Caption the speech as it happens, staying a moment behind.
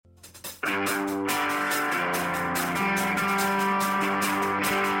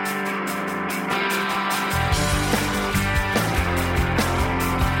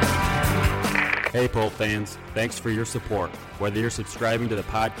Hey Pulp fans, thanks for your support. Whether you're subscribing to the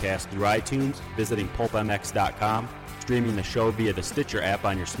podcast through iTunes, visiting pulpmx.com, streaming the show via the Stitcher app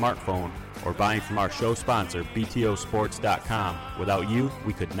on your smartphone, or buying from our show sponsor, btosports.com. Without you,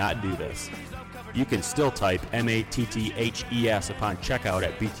 we could not do this. You can still type MATTHES upon checkout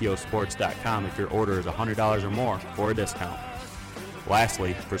at btosports.com if your order is $100 or more for a discount.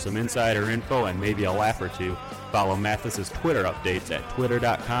 Lastly, for some insider info and maybe a laugh or two, follow Mathis's Twitter updates at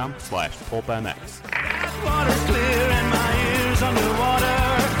twitter.com/pulpmx. Water's clear and my ears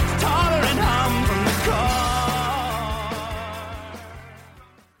underwater, tolerant hum from the car.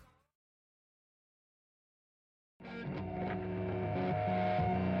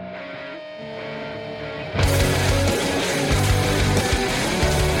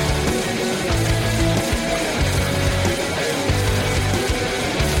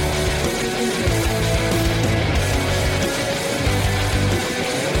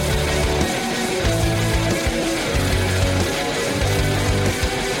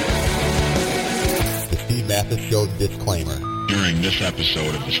 Show disclaimer. During this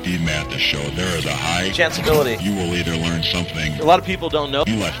episode of the Steve Mathis Show, there is a high chanceability you will either learn something a lot of people don't know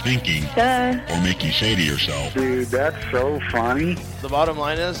you left thinking or make you say to yourself, dude, that's so funny. The bottom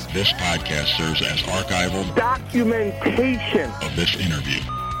line is this podcast serves as archival documentation of this interview.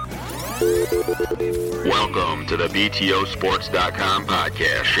 Welcome to the BTOsports.com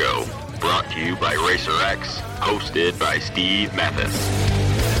podcast show, brought to you by RacerX, hosted by Steve Mathis.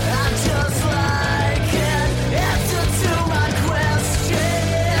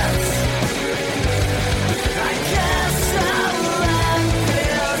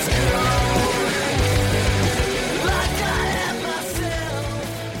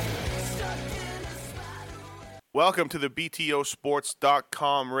 Welcome to the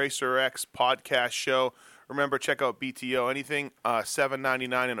BTOsports.com RacerX podcast show. Remember, check out BTO. Anything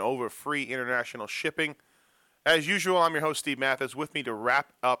 $7.99 and over, free international shipping. As usual, I'm your host, Steve Mathis. With me to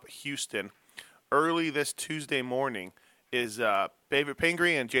wrap up Houston early this Tuesday morning is David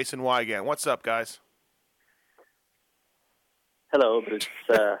Pingree and Jason Wygant. What's up, guys? Hello, but it's,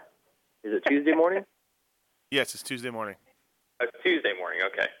 is it Tuesday morning? Yes, it's Tuesday morning. Tuesday morning,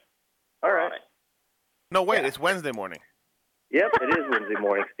 okay. All right. No, wait, It's Wednesday morning. Yep, it is Wednesday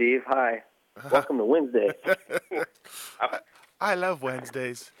morning, Steve. Hi. Welcome to Wednesday. I love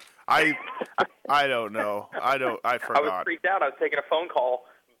Wednesdays. I don't know. I forgot. I was freaked out. I was taking a phone call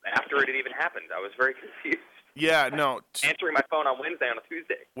after it had even happened. I was very confused. Yeah, no. Answering my phone on Wednesday on a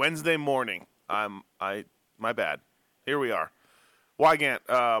Tuesday. Wednesday morning. My bad. Here we are. Wygant,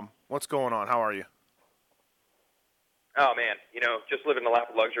 what's going on? How are you? Oh, man. Just living the life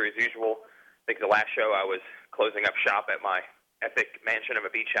of luxury as usual. I think the last show I was closing up shop at my epic mansion of a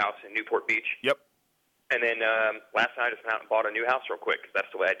beach house in Newport Beach. Yep. And then last night I just went out and bought a new house real quick because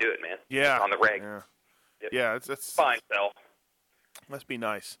that's the way I do it, man. Yeah. On the reg. Yeah. Yep. Yeah, it's fine, Phil. Must be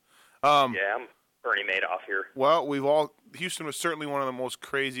nice. Yeah, I'm Bernie Madoff here. Well, Houston was certainly one of the most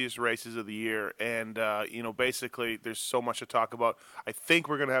craziest races of the year, and basically there's so much to talk about. I think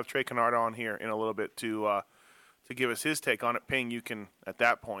we're going to have Trey Canard on here in a little bit to give us his take on it. Ping, you can at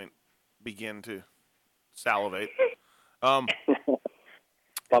that point begin to salivate. My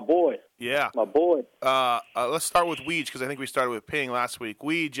boy. Yeah. My boy. Let's start with Weege, because I think we started with Ping last week.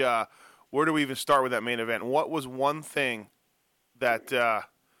 Weege, where do we even start with that main event? What was one thing that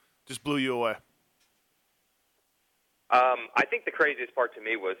just blew you away? I think the craziest part to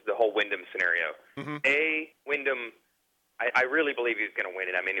me was the whole Wyndham scenario. Mm-hmm. Wyndham, I really believe he was going to win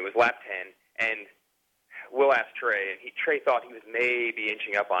it. I mean, it was lap 10, and Will asked Trey, and Trey thought he was maybe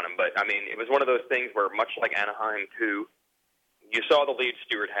inching up on him. But, I mean, it was one of those things where, much like Anaheim 2, you saw the lead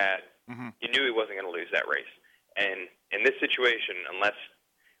Stewart had. Mm-hmm. You knew he wasn't going to lose that race. And in this situation, unless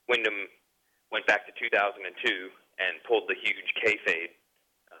Wyndham went back to 2002 and pulled the huge K-fade,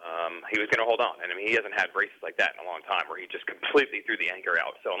 he was going to hold on. And, I mean, he hasn't had races like that in a long time where he just completely threw the anchor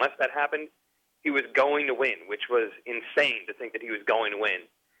out. So unless that happened, he was going to win, which was insane to think that he was going to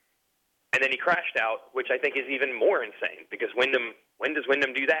win. And then he crashed out, which I think is even more insane because when does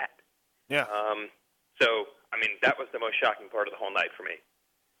Wyndham do that? Yeah. So, I mean, that was the most shocking part of the whole night for me.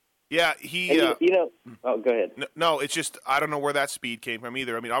 Yeah, oh, go ahead. No, it's just I don't know where that speed came from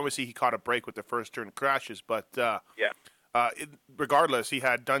either. I mean, obviously he caught a break with the first turn crashes, but regardless, he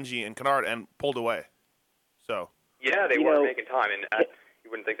had Dungey and Canard and pulled away. So yeah, they weren't making time, and you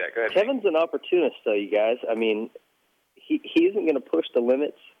wouldn't think that. Go ahead. Kevin's an opportunist, though, you guys. I mean, he isn't going to push the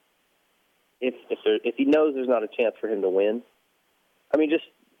limits if he knows there's not a chance for him to win. I mean, just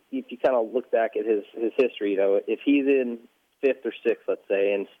if you kind of look back at his history, if he's in 5th or 6th, let's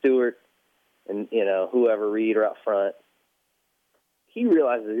say, and Stewart and whoever Reed are out front, he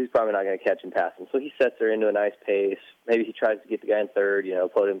realizes he's probably not going to catch him passing, so he sets her into a nice pace. Maybe he tries to get the guy in third.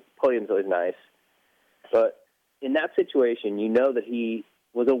 Podium's always nice. But in that situation, you know that he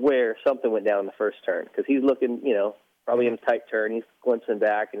was aware something went down in the first turn because he's looking, probably in a tight turn. He's glimpsing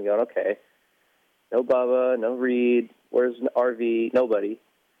back and going, okay, no Bubba, no Reed, where's RV, nobody.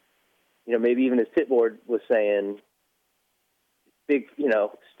 Maybe even his pit board was saying, big,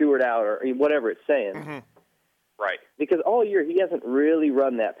 Stewart out or whatever it's saying. Mm-hmm. Right. Because all year he hasn't really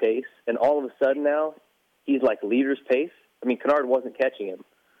run that pace, and all of a sudden now he's like leader's pace. I mean, Kennard wasn't catching him.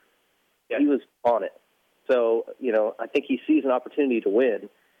 Yeah. He was on it. So, I think he sees an opportunity to win, and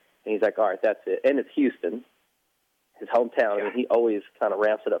he's like, all right, that's it. And it's Houston, his hometown. Yeah. I mean, he always kind of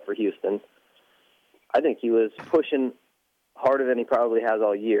ramps it up for Houston. I think he was pushing harder than he probably has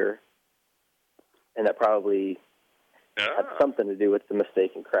all year, and that probably had something to do with the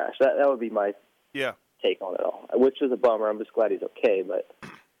mistaken crash. That would be my take on it all, which was a bummer. I'm just glad he's okay, but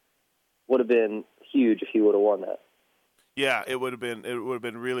would have been huge if he would have won that. Yeah, it would have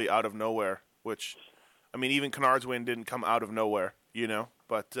been really out of nowhere. Which, I mean, even Kennard's win didn't come out of nowhere,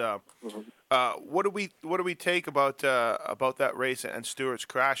 But what do we take about that race and Stewart's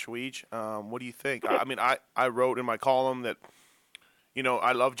crash, Weege? What do you think? I mean, I wrote in my column that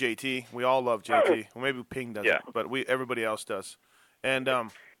I love JT. We all love JT. Well, maybe Ping doesn't, but everybody else does. And I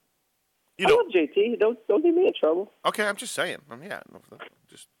love JT. Don't get me in trouble. Okay, I'm just saying.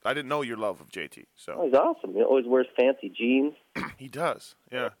 I didn't know your love of JT. So he's awesome. He always wears fancy jeans. He does.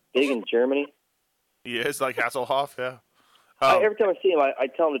 Yeah. Big in Germany. He is like Hasselhoff. Yeah. Every time I see him, I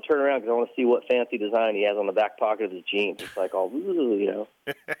tell him to turn around because I want to see what fancy design he has on the back pocket of his jeans. It's like all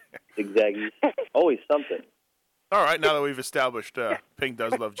zigzaggy. Always something. All right. Now that we've established Ping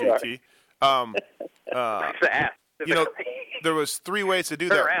does love JT. There was 3 ways to do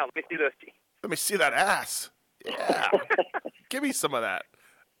that. Turn around. Let me see those jeans. Let me see that ass. Yeah. Give me some of that.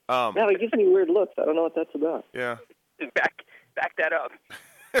 No, he gives me weird looks. I don't know what that's about. Yeah. Back that up.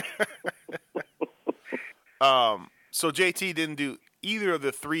 So JT didn't do either of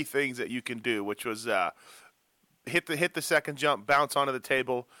the 3 things that you can do, which was hit the second jump, bounce onto the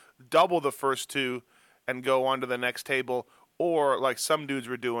table, double the first 2, and go onto the next table, or like some dudes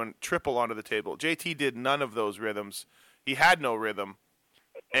were doing, triple onto the table. JT did none of those rhythms. He had no rhythm,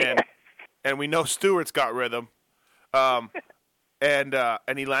 and we know Stewart's got rhythm, and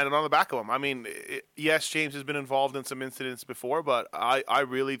he landed on the back of him. I mean, yes, James has been involved in some incidents before, but I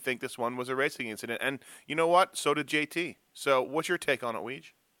really think this one was a racing incident. And you know what? So did JT. So what's your take on it,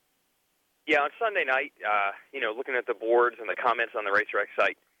 Weege? Yeah, on Sunday night, looking at the boards and the comments on the RacerX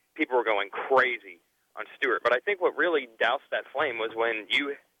site, people were going crazy on Stewart. But I think what really doused that flame was when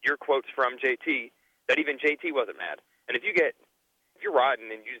your quotes from JT that even JT wasn't mad. And if you're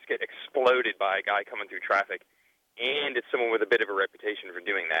riding and you just get exploded by a guy coming through traffic, and it's someone with a bit of a reputation for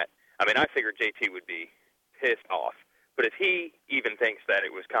doing that, I mean, I figured JT would be pissed off. But if he even thinks that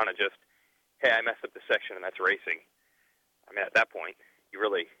it was kind of just, hey, I messed up the section and that's racing, I mean, at that point, you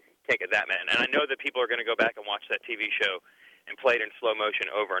really can't get that mad. And I know that people are going to go back and watch that TV show and play it in slow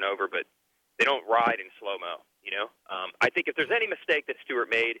motion over and over, but they don't ride in slow-mo, I think if there's any mistake that Stewart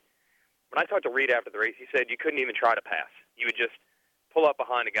made, when I talked to Reed after the race, he said you couldn't even try to pass. You would just pull up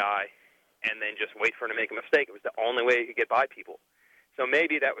behind a guy and then just wait for him to make a mistake. It was the only way he could get by people. So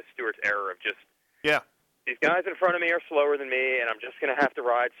maybe that was Stewart's error of just, these guys in front of me are slower than me, and I'm just going to have to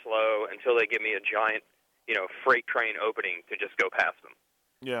ride slow until they give me a giant, freight train opening to just go past them.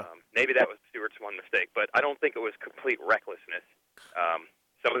 Yeah. Maybe that was Stewart's one mistake, but I don't think it was complete recklessness.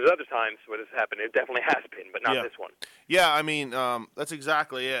 Some of the other times where this happened, it definitely has been, but not this one. Yeah, I mean, that's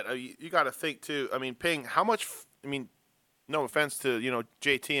exactly it. You got to think, too. I mean, Ping, how much no offense to,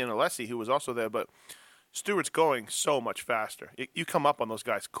 JT and Alessi, who was also there, but Stewart's going so much faster. You come up on those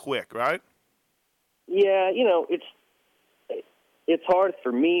guys quick, right? Yeah, it's hard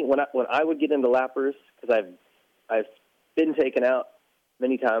for me when I would get into lappers, because I've been taken out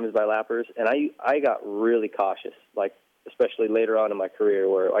many times by lappers, and I got really cautious, like especially later on in my career,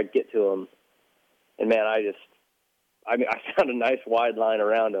 where I'd get to them, and man, I found a nice wide line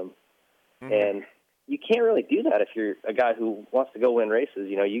around them, and you can't really do that if you're a guy who wants to go win races.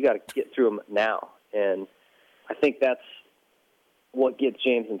 You got to get through them now, and I think that's what gets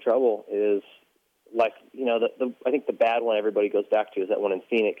James in trouble. Is like I think the bad one everybody goes back to is that one in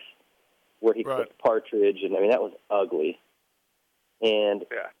Phoenix where he clipped Partridge, and that was ugly, and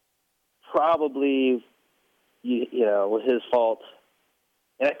probably was his fault.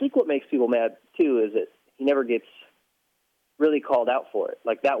 And I think what makes people mad too is that he never gets really called out for it.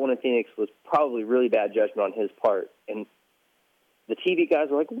 Like that one in Phoenix was probably really bad judgment on his part. And the TV guys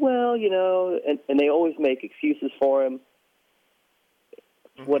were like, well, and they always make excuses for him.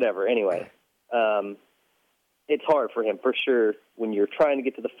 whatever. Anyway, it's hard for him for sure when you're trying to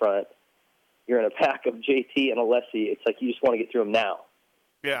get to the front. You're in a pack of JT and Alessi. It's like you just want to get through them now.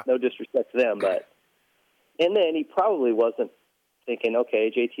 Yeah. No disrespect to them, but and then he probably wasn't thinking,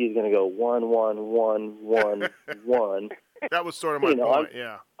 okay, JT is going to go 1, 1, 1, 1, 1. That was sort of my point.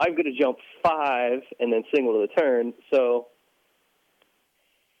 I'm going to jump 5 and then single to the turn. So,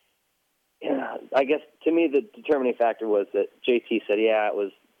 yeah, I guess to me the determining factor was that JT said, "Yeah, it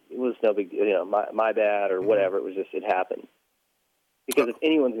was no big, my bad or whatever. It was just it happened." Because if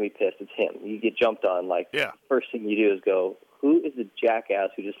anyone's going to be pissed, it's him. You get jumped on. First thing you do is go, "Who is the jackass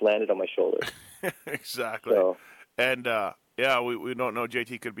who just landed on my shoulder?" Exactly. So, and we don't know.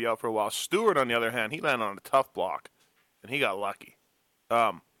 JT could be out for a while. Stewart, on the other hand, he landed on a tough block, and he got lucky.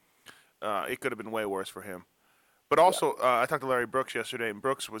 It could have been way worse for him. But also, I talked to Larry Brooks yesterday, and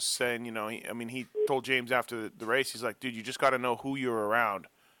Brooks was saying, he told James after the race, he's like, dude, you just got to know who you're around.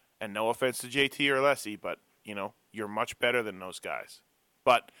 And no offense to JT or Alessi, but, you're much better than those guys.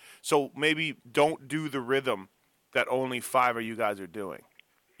 But, so maybe don't do the rhythm that only 5 of you guys are doing.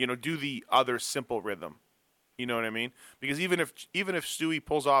 Do the other simple rhythm. You know what I mean? Because even if Stewie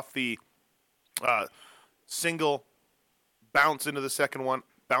pulls off the single, bounce into the second one,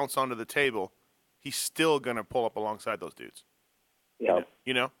 bounce onto the table, he's still going to pull up alongside those dudes.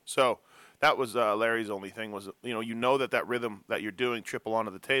 Yeah. So that was Larry's only thing was, that rhythm that you're doing, triple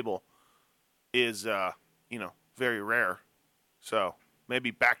onto the table, is, very rare. So maybe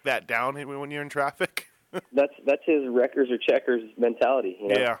back that down when you're in traffic. That's his wreckers or checkers mentality.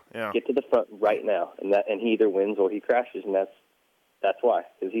 Yeah. Get to the front right now, and he either wins or he crashes, and that's why,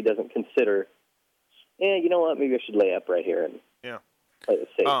 because he doesn't consider, you know what, maybe I should lay up right here and play it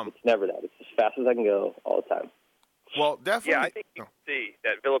safe. It's never that. It's as fast as I can go all the time. Well, definitely. Yeah, I think you can see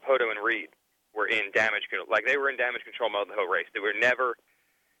that Villopoto and Reed were in damage control. Like, they were in damage control mode the whole race. They were never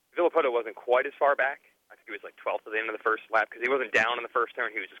 – Villopoto wasn't quite as far back. I think he was like 12th at the end of the first lap because he wasn't down in the first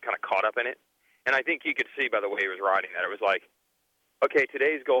turn. He was just kind of caught up in it. And I think you could see by the way he was riding that it was like, okay,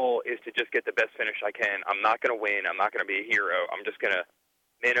 today's goal is to just get the best finish I can. I'm not going to win. I'm not going to be a hero. I'm just going to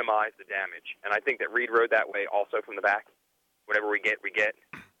minimize the damage. And I think that Reed rode that way also from the back. Whatever we get, we get.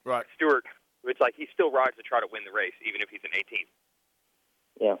 Right. Stewart, it's like he still rides to try to win the race, even if he's an 18th.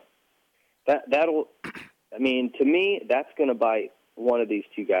 Yeah. That'll, I mean, to me, that's going to bite one of these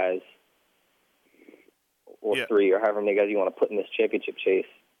two guys, or 3, or however many guys you want to put in this championship chase,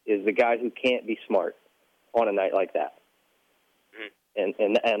 is the guy who can't be smart on a night like that.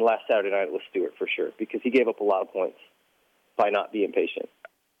 Mm-hmm. And last Saturday night was Stewart for sure, because he gave up a lot of points by not being patient.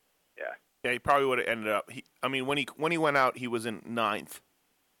 Yeah, he probably would have ended up. When he went out, he was in 9th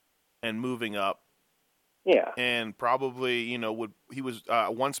and moving up. Yeah, and probably he was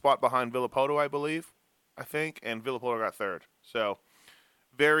 1 spot behind Villopoto, I think, and Villopoto got 3rd. So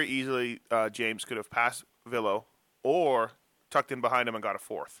very easily James could have passed Villo or tucked in behind him and got a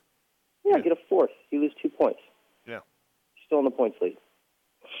 4th. Yeah, get a 4th. You lose 2 points. Yeah, still in the points lead.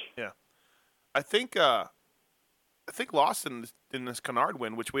 Yeah, I think lost in this Kennard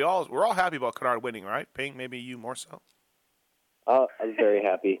win, which we're all happy about Kennard winning, right? Pink, maybe you more so. I was very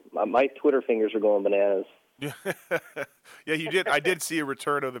happy. My Twitter fingers are going bananas. Yeah, you did. I did see a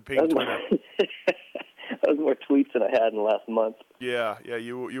return of the pink Twitter. That was more tweets than I had in the last month. Yeah.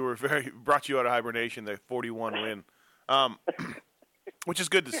 You were brought you out of hibernation. The 41 win, which is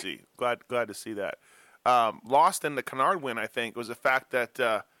good to see. Glad to see that. Lost in the Kennard win, I think, was the fact that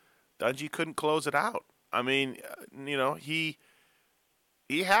Dungey couldn't close it out. I mean, he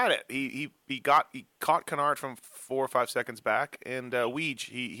had it. He caught Kennard from 4 or 5 seconds back, and Weege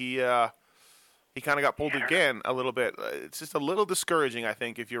he kind of got pulled again a little bit. It's just a little discouraging, I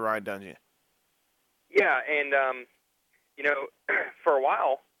think, if you're Ryan Dungey. Yeah, and for a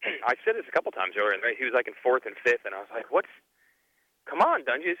while, I said this a couple times earlier, and he was like in 4th and 5th, and I was like, come on,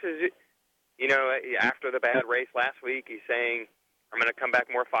 Dungey, this is, after the bad race last week, he's saying, I'm going to come back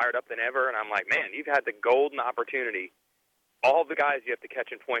more fired up than ever, and I'm like, man, you've had the golden opportunity. All the guys you have to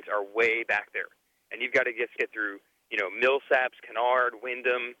catch in points are way back there, and you've got to just get through, Millsaps, Kennard,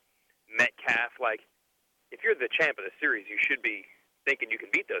 Wyndham, Metcalf. Like, if you're the champ of the series, you should be thinking you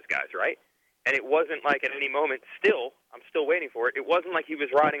can beat those guys, right? And it wasn't like at any moment, I'm still waiting for it. It wasn't like he was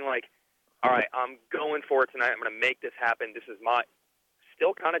riding like, all right, I'm going for it tonight. I'm going to make this happen. This is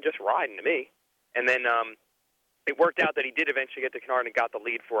still kind of just riding to me. And then it worked out that he did eventually get to Kennard and got the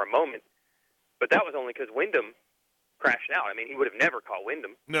lead for a moment. But that was only because Wyndham crashed out. I mean, he would have never caught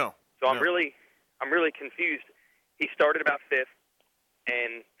Wyndham. No. So I'm really confused. He started about 5th,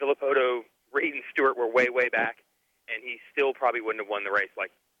 and Villopoto, Reed, and Stewart were way, way back, and he still probably wouldn't have won the race.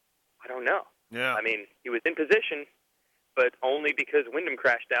 Like, I don't know. Yeah. I mean, he was in position, but only because Wyndham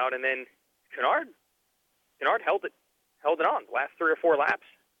crashed out, and then Kennard held it on the last 3 or 4 laps.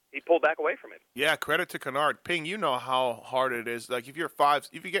 He pulled back away from it. Yeah, credit to Kennard. Ping, you know how hard it is. Like if you're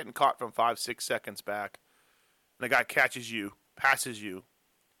getting caught from 5-6 seconds back, and the guy catches you, passes you,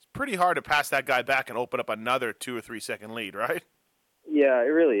 it's pretty hard to pass that guy back and open up another 2 or 3 second lead, right? Yeah, it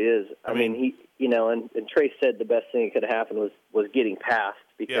really is. I mean, he, and Trace said the best thing that could have happened was getting past,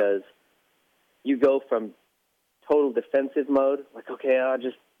 because you go from total defensive mode, like, okay, I'll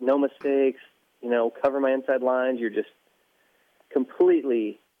just no mistakes, cover my inside lines. You're just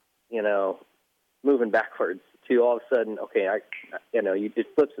completely, moving backwards to all of a sudden, okay, you just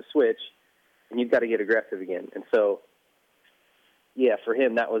flips the switch and you've got to get aggressive again. And so, yeah, for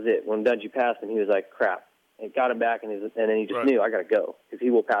him, that was it. When Dungey passed him, he was like, crap. It got him back, and then he just knew, I got to go, because he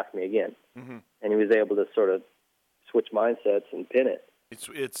will pass me again. Mm-hmm. And he was able to sort of switch mindsets and pin it.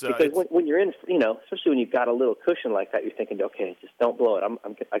 Because when you're in, especially when you've got a little cushion like that, you're thinking, okay, just don't blow it.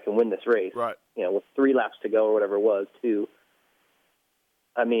 I can win this race. Right. With 3 laps to go or whatever it was, 2.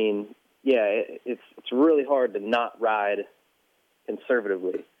 I mean, yeah, it's really hard to not ride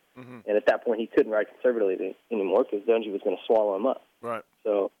conservatively. Mm-hmm. And at that point, he couldn't ride conservatively anymore because Dungey was going to swallow him up. Right.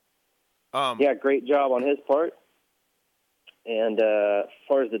 So, yeah, great job on his part. And as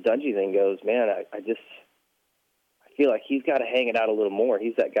far as the Dungey thing goes, man, I feel like he's got to hang it out a little more.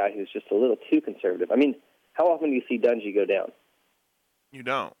 He's that guy who's just a little too conservative. I mean, how often do you see Dungey go down? You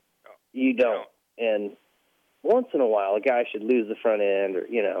don't. You don't. And once in a while, a guy should lose the front end, or,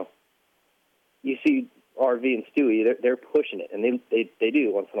 you see RV and Stewie, they're pushing it, and they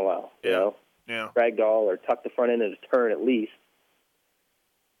do once in a while, Yeah. Ragdoll or tuck the front end at a turn at least.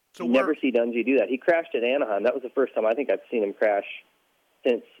 So you never see Dungey do that. He crashed at Anaheim. That was the first time I think I've seen him crash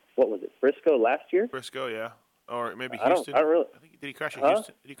since, what was it, Frisco last year? Frisco, yeah. Or maybe Houston. I don't really. I think, did he crash at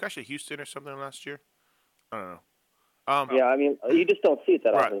Houston? Did he crash at Houston or something last year? I don't know. Yeah, I mean, you just don't see it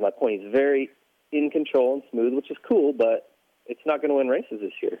that often, is my point. He's very in control and smooth, which is cool, but it's not going to win races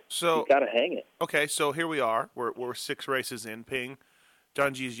this year. So he's got to hang it. Okay, so here we are. We're 6 races in. Ping.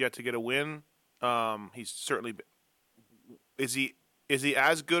 Dungey's yet to get a win. He's certainly. Is he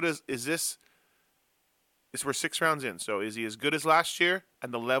as good as this? We're 6 rounds in. So is he as good as last year?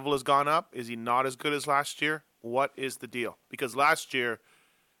 And the level has gone up. Is he not as good as last year? What is the deal? Because last year,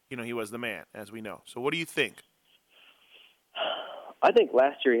 he was the man, as we know. So what do you think? I think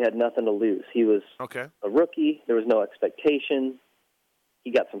last year he had nothing to lose. He was a rookie. There was no expectation.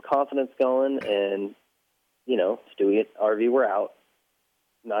 He got some confidence going, and, Stewie and RV were out.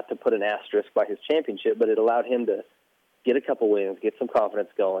 Not to put an asterisk by his championship, but it allowed him to get a couple wins, get some confidence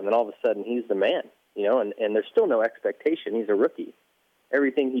going, and all of a sudden he's the man, and there's still no expectation. He's a rookie.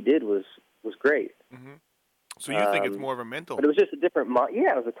 Everything he did was great. Mm-hmm. So you think it's more of a mental? But it was just a different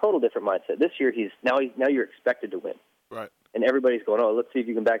yeah, it was a total different mindset. This year now you're expected to win. Right. And everybody's going, let's see if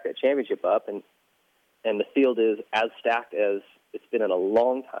you can back that championship up. And the field is as stacked as it's been in a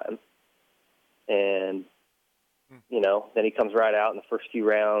long time. And, then he comes right out in the first few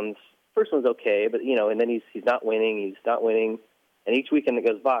rounds. First one's okay, but, and then he's not winning. And each weekend that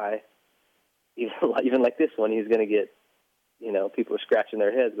goes by, even like this one, he's going to get, people are scratching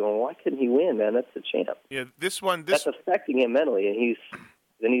their heads going, why couldn't he win, man? That's the champ. Yeah, that's affecting him mentally, and he's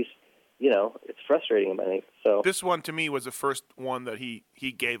it's frustrating him, I think. So this one to me was the first one that he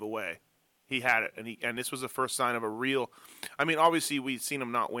gave away. He had it, and this was the first sign of a real. I mean, obviously we've seen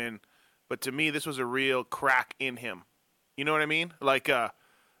him not win, but to me this was a real crack in him. You know what I mean? Like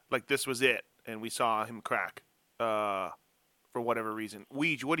this was it, and we saw him crack for whatever reason.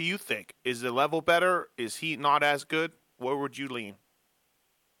 Weege, what do you think? Is the level better? Is he not as good? Where would you lean?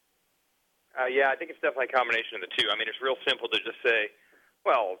 Yeah, I think it's definitely a combination of the two. I mean, it's real simple to just say,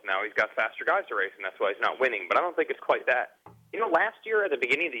 well, now he's got faster guys to race, and that's why he's not winning. But I don't think it's quite that. Last year, at the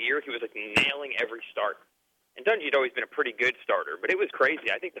beginning of the year, he was nailing every start. And Dungey had always been a pretty good starter, but it was crazy.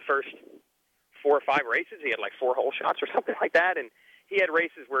 I think the first 4 or 5 races, he had 4 hole shots or something like that. And he had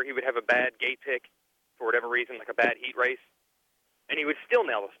races where he would have a bad gate pick for whatever reason, like a bad heat race, and he would still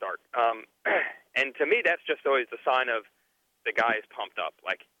nail the start. And to me, that's just always the sign of the guy is pumped up.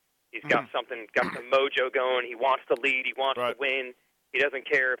 He's got something, got some mojo going. He wants to lead. He wants to win. He doesn't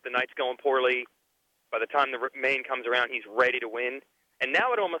care if the night's going poorly. By the time the main comes around, he's ready to win. And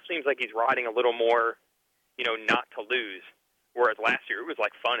now it almost seems like he's riding a little more, not to lose. Whereas last year it was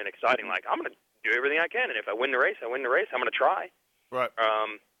fun and exciting. I'm going to do everything I can, and if I win the race, I win the race. I'm going to try. Right.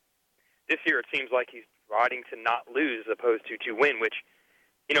 This year it seems like he's riding to not lose as opposed to win, which,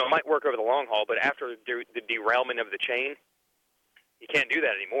 it might work over the long haul. But after the derailment of the chain, you can't do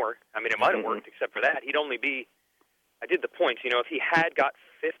that anymore. I mean, it might have worked, except for that. He'd only be. I did the points. If he had got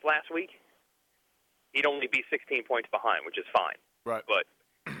 5th last week, he'd only be 16 points behind, which is fine. Right. But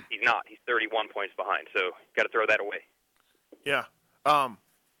he's not. He's 31 points behind, so got to throw that away. Yeah.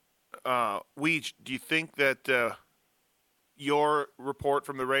 Weege, do you think that your report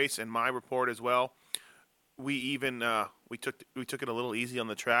from the race and my report as well, we even we took it a little easy on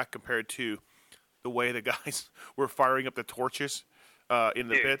the track compared to the way the guys were firing up the torches in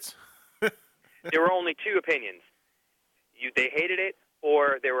the pits? There were only two opinions. They hated it,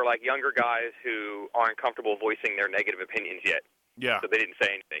 or they were like younger guys who aren't comfortable voicing their negative opinions yet. Yeah. So they didn't say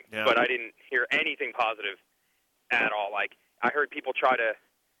anything. Yeah. But I didn't hear anything positive at all. Like, I heard people try to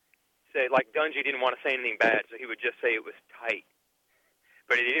say, like, Dungy didn't want to say anything bad, so he would just say it was tight.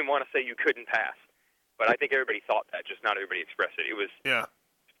 But he didn't want to say you couldn't pass. But I think everybody thought that, just not everybody expressed it. It was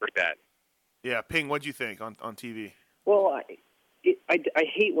pretty bad. Yeah. Ping, what'd you think on TV? Well, I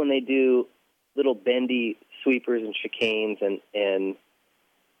hate when they do little bendy sweepers and chicanes and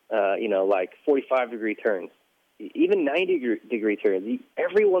like 45-degree turns. Even 90-degree turns.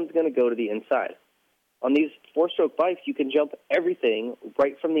 Everyone's going to go to the inside. On these four-stroke bikes, you can jump everything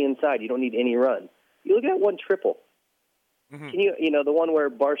right from the inside. You don't need any run. You look at one triple. Mm-hmm. Can the one where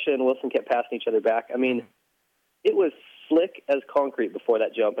Barsha and Wilson kept passing each other back? I mean, it was slick as concrete before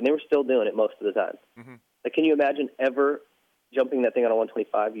that jump, and they were still doing it most of the time. Mm-hmm. Like, can you imagine ever jumping that thing on a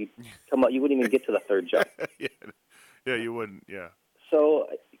 125? You'd come out, you wouldn't even get to the third jump. Yeah, you wouldn't. Yeah. So,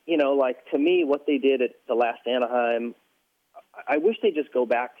 to me, what they did at the last Anaheim, I wish they just go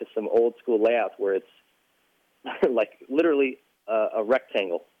back to some old school layouts where it's like literally a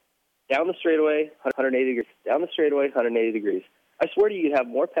rectangle. Down the straightaway, 180 degrees. Down the straightaway, 180 degrees. I swear to you, you'd have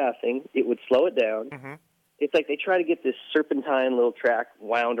more passing. It would slow it down. Mm-hmm. It's like they try to get this serpentine little track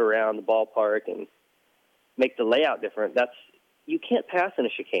wound around the ballpark and make the layout different. You can't pass in a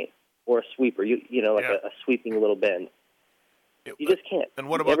chicane or a sweeper. A sweeping little bend. You just can't. And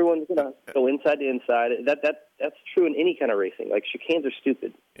what about everyone's going to go inside to inside? That's true in any kind of racing. Like, chicanes are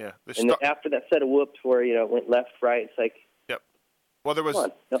stupid. Yeah. After that set of whoops where it went left, right, it's like. Yep. Well,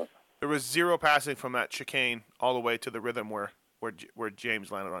 there was zero passing from that chicane all the way to the rhythm where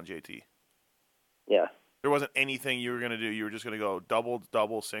James landed on JT. Yeah. There wasn't anything you were going to do. You were just going to go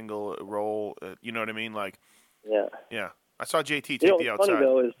double, single, roll. You know what I mean? Like. Yeah. Yeah. I saw JT take the outside. What's funny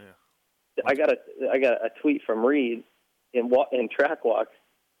though is I got a tweet from Reed in track walk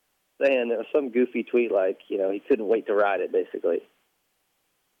saying there was some goofy tweet like, he couldn't wait to ride it, basically.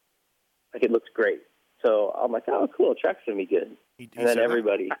 Like, it looks great. So I'm like, oh, cool, track's going to be good. And then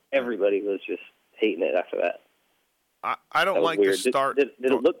everybody was just hating it after that. I don't like weird. the start. Did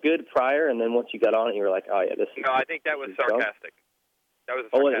it look good prior, and then once you got on it, you were like, oh, yeah, this is... No, I think that was sarcastic. That was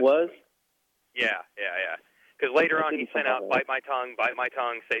Oh, it was? Yeah. Because later on he sent out, bite my tongue,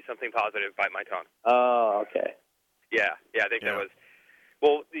 say something positive, bite my tongue. Oh, okay. Yeah, I think that was...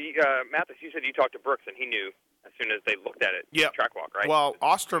 Well, Mathis, you said you talked to Brooks, and he knew as soon as they looked at it, track walk, right? Well,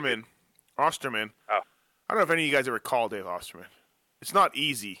 Osterman, Oh. I don't know if any of you guys ever called Dave Osterman. It's not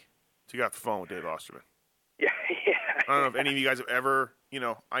easy to get off the phone with Dave Osterman. Yeah. I don't know if any of you guys have ever,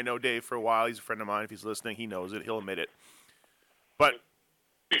 I know Dave for a while. He's a friend of mine. If he's listening, he knows it. He'll admit it. But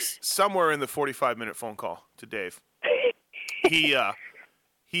somewhere in the 45-minute phone call to Dave, he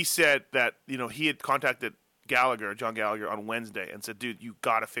said that, he had contacted John Gallagher, on Wednesday and said, dude, you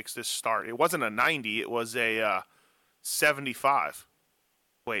got to fix this start. It wasn't a 90. It was a 75.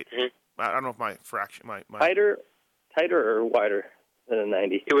 Wait. Mm-hmm. I don't know if my fraction, my tighter or wider than a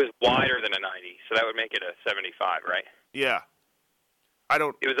 90. It was wider than a 90, so that would make it a 75, right? Yeah. I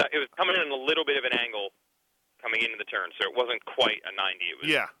don't. It was coming in a little bit of an angle coming into the turn, so it wasn't quite a 90. It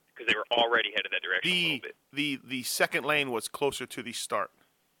was because they were already headed that direction a little bit. The second lane was closer to the start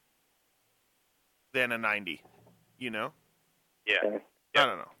than a 90. Yeah. I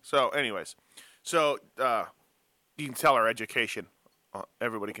don't know. So, anyways, you can tell our education.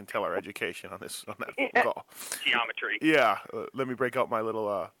 Everybody can tell our education on that phone call. Geometry. Yeah. Let me break out my little,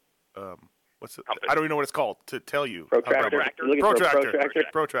 what's it? Compass. I don't even know what it's called to tell you. Protractor.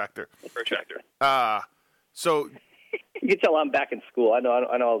 Protractor. So you can tell I'm back in school. I know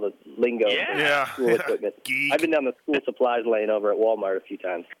all the lingo. Yeah. School equipment. Geek. I've been down the school supplies lane over at Walmart a few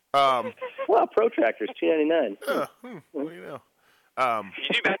times. Well, protractors, $2.99. Well, you know. Did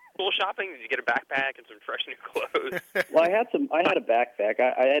you do back to school shopping? Did you get a backpack and some fresh new clothes? Well, I had a backpack.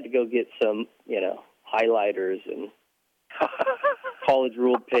 I had to go get some, highlighters and college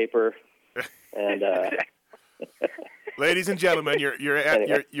ruled paper. And ladies and gentlemen, you're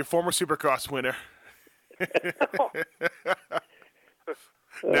at your former Supercross winner.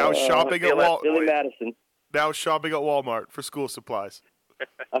 Now shopping at Billy Madison. Now shopping at Walmart for school supplies.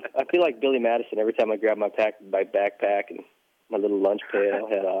 I feel like Billy Madison every time I grab my backpack and my little lunch pail,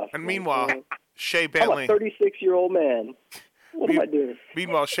 head off. And meanwhile, Shea I'm a Bentley. 36-year-old man. What am I doing?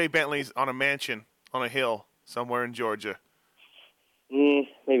 Meanwhile, Shea Bentley's on a mansion on a hill somewhere in Georgia.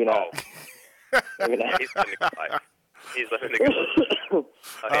 Maybe not. Maybe not. He's living the good life. He's living the good life.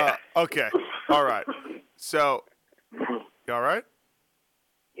 Oh, yeah. Okay. All right. So, you all right?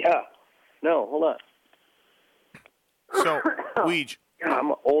 Yeah. No, hold on. So, Weege. God,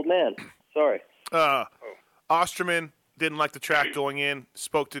 I'm an old man. Sorry. Osterman didn't like the track going in.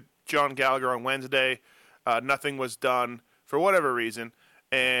 Spoke to John Gallagher on Wednesday. Nothing was done for whatever reason.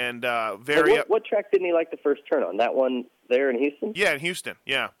 And What track didn't he like the first turn on? That one there in Houston? Yeah, in Houston.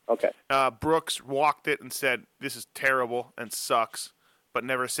 Yeah. Okay. Brooks walked it and said, "This is terrible and sucks," but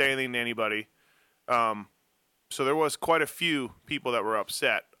never say anything to anybody. So there was quite a few people that were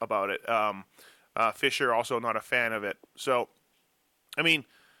upset about it. Fisher also not a fan of it. So, I mean,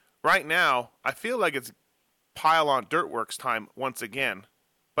 right now I feel like it's pile on Dirtworks time once again.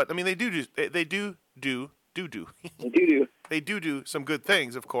 But I mean, they do some good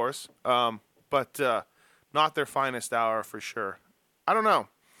things, of course. But not their finest hour for sure. I don't know.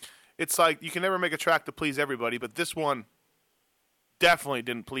 It's like you can never make a track to please everybody, but this one definitely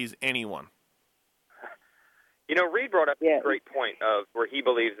didn't please anyone. You know, Reed brought up a great point of where he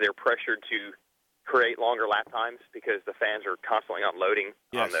believes they're pressured to create longer lap times because the fans are constantly unloading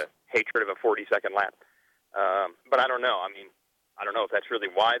on the hatred of a 40-second lap. But I don't know. I mean, I don't know if that's really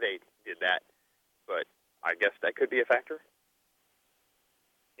why they did that, but I guess that could be a factor.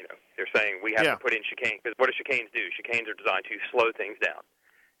 You know, they're saying we have to put in chicane, because what do chicanes do? Chicanes are designed to slow things down.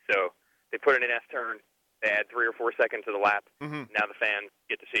 So they put in an S-turn, they add 3 or 4 seconds to the lap. Mm-hmm. Now the fans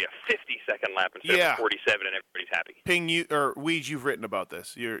get to see a 50-second lap instead of 47, and everybody's happy. Ping, you or Weege, you've written about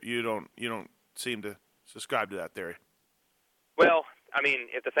this. You don't seem to subscribe to that theory. Well, I mean,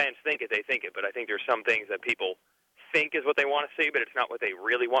 if the fans think it, they think it. But I think there's some things that people think is what they want to see, but it's not what they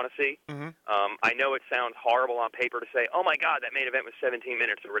really want to see. Mm-hmm. I know it sounds horrible on paper to say, oh, my God, that main event was 17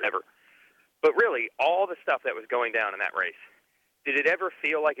 minutes or whatever. But really, all the stuff that was going down in that race, did it ever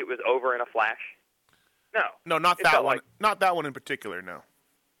feel like it was over in a flash? No. No, not that one. Not that one in particular, no.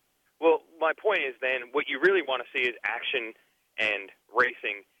 Well, my point is then what you really want to see is action and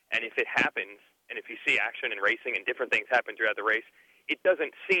racing. And if it happens, and if you see action and racing and different things happen throughout the race, it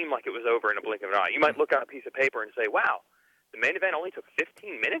doesn't seem like it was over in a blink of an eye. You might look at a piece of paper and say, wow, the main event only took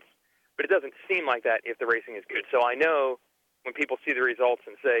 15 minutes? But it doesn't seem like that if the racing is good. So I know when people see the results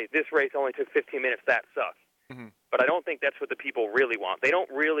and say, this race only took 15 minutes, that sucks. Mm-hmm. But I don't think that's what the people really want. They'd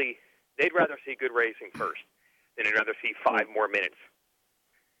rather see good racing first than they'd rather see 5 more minutes.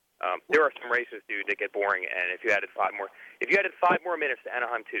 There are some races, dude, that get boring, and if you added 5 more minutes to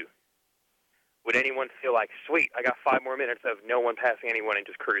Anaheim 2, would anyone feel like, sweet, I got 5 more minutes of no one passing anyone and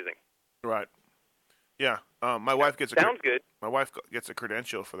just cruising? Right. Yeah. My wife gets good. My wife gets a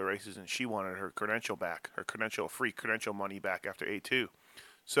credential for the races, and she wanted her credential back, free credential money back after A2.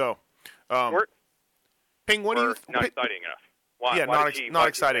 So, Ping, what do you? Not exciting enough. Why? Yeah, why not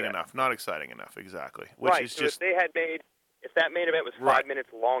exciting enough. Not exciting enough. Exactly. Which right. is So just if that main event was 5 minutes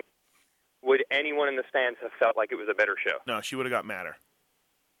long, would anyone in the stands have felt like it was a better show? No, she would have got madder.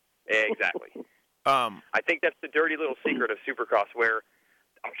 Exactly. I think that's the dirty little secret of Supercross, where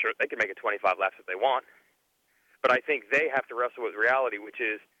I'm sure they can make it 25 laps if they want, but I think they have to wrestle with reality, which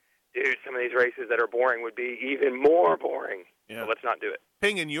is, dude, some of these races that are boring would be even more boring. Yeah. So let's not do it.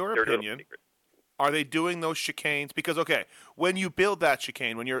 Ping, in your opinion, are they doing those chicanes? Because when you build that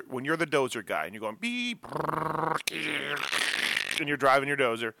chicane, when you're the dozer guy and you're going beep, and you're driving your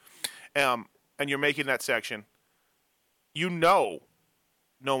dozer, and you're making that section, no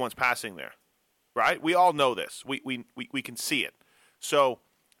one's passing there, right? We all know this. We can see it. So,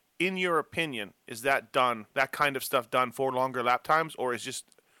 in your opinion, is that kind of stuff done for longer lap times, or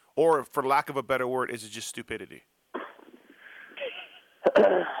for lack of a better word, is it just stupidity?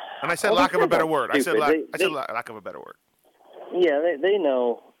 And I said lack of a better word. I said lack of a better word. Yeah, they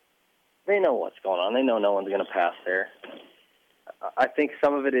know what's going on. They know no one's going to pass there. I think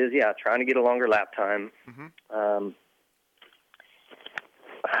some of it is, trying to get a longer lap time. Mm-hmm.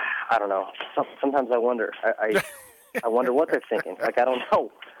 I don't know. Sometimes I wonder. I wonder what they're thinking. Like, I don't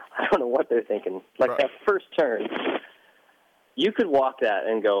know. I don't know what they're thinking. Like, that first turn, you could walk that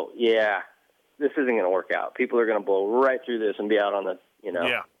and go, yeah, this isn't going to work out. People are going to blow right through this and be out on the,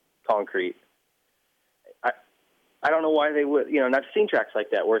 concrete. I don't know why they would, and I've seen tracks like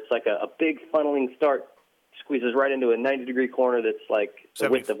that where it's like a big funneling start squeezes right into a 90-degree corner that's like the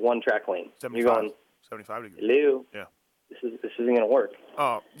width of one track lane. 75, you're going, 75 degrees. Hello. Yeah. This isn't going to work.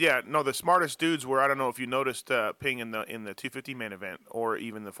 Oh, yeah. No, the smartest dudes were, I don't know if you noticed Ping in the 250 main event or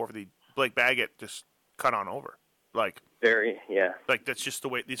even the 450, Blake Baggett just cut on over. Like, Yeah. Like, that's just the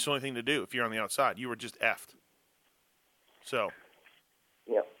way. It's the only thing to do if you're on the outside. You were just effed. So,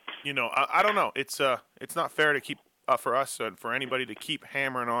 yeah. I don't know. It's not fair to keep for us and for anybody to keep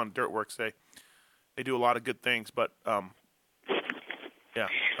hammering on Dirtworks. They do a lot of good things, but yeah,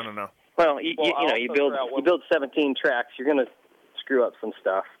 I don't know. Well, you build 17 tracks, you're going to screw up some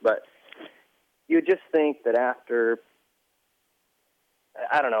stuff, but you just think that after,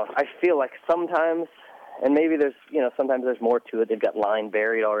 I don't know, I feel like sometimes, and maybe there's, sometimes there's more to it. They've got line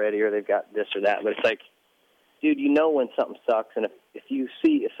buried already, or they've got this or that, but it's like, dude, when something sucks, and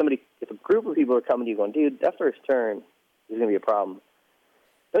if a group of people are coming to you going, dude, that first turn is going to be a problem,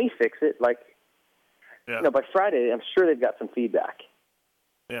 don't you fix it? Like, by Friday, I'm sure they've got some feedback.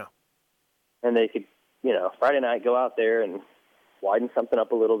 Yeah. And they could, Friday night go out there and widen something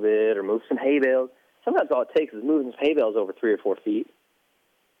up a little bit or move some hay bales. Sometimes all it takes is moving some hay bales over 3 or 4 feet,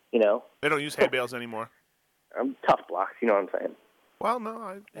 They don't use hay bales anymore. Tough blocks, you know what I'm saying? Well,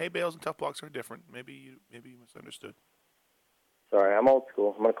 no, hay bales and tough blocks are different. Maybe you misunderstood. Sorry, I'm old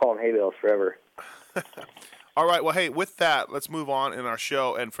school. I'm going to call them hay bales forever. All right, well, hey, with that, let's move on in our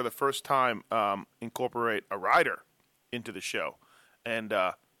show and for the first time incorporate a rider into the show. And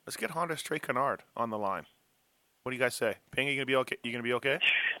let's get Honda's Trey Canard on the line. What do you guys say? Ping, are you going to be okay? You going to be okay?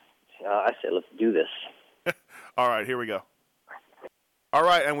 I say let's do this. All right, here we go. All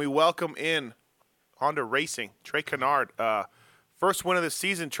right, and we welcome in Honda Racing, Trey Canard. First win of the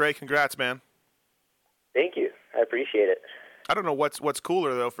season, Trey. Congrats, man. Thank you. I appreciate it. I don't know what's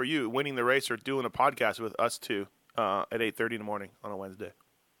cooler, though, for you, winning the race or doing a podcast with us two at 8:30 in the morning on a Wednesday.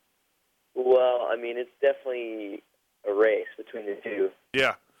 Well, I mean, it's definitely a race between the two.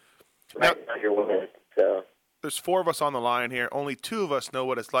 Yeah. Right now you're winning, so. There's 4 of us on the line here. Only 2 of us know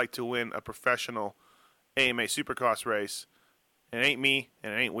what it's like to win a professional AMA Supercross race. It ain't me,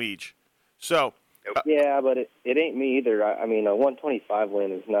 and it ain't Weege. So. Yeah, but it ain't me either. I mean, a 125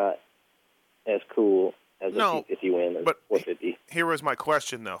 win is not as cool as if you win a 450. Here was my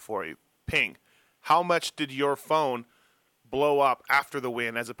question, though, for you. Ping, how much did your phone blow up after the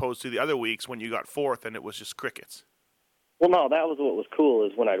win as opposed to the other weeks when you got 4th and it was just crickets? Well, no, that was what was cool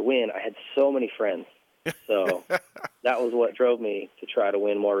is when I'd win, I had so many friends. So that was what drove me to try to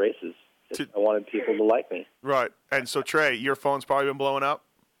win more races. I wanted people to like me. Right. And so, Trey, your phone's probably been blowing up?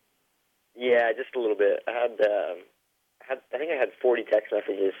 Yeah, just a little bit. I think I had 40 text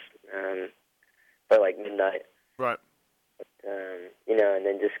messages by like midnight. Right. And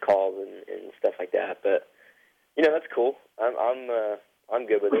then just calls and stuff like that. But that's cool. I'm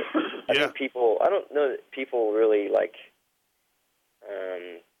good with it. I think I don't know that people really like.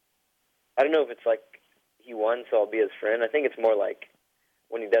 I don't know if it's like he won, so I'll be his friend. I think it's more like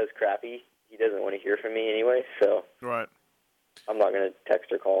when he does crappy, he doesn't want to hear from me anyway. So right. I'm not going to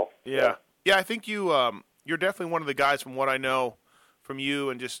text or call. Yeah. Yeah, I think you're definitely one of the guys from what I know from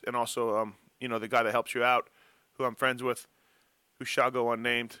you and also the guy that helps you out, who I'm friends with, who shall go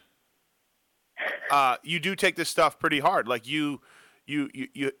unnamed. You do take this stuff pretty hard. Like you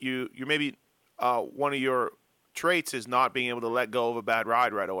maybe one of your traits is not being able to let go of a bad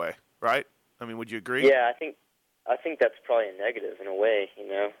ride right away, right? I mean, would you agree? Yeah, I think that's probably a negative in a way,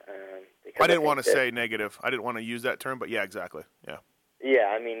 I didn't want to say negative. I didn't want to use that term, but yeah, exactly. Yeah. Yeah,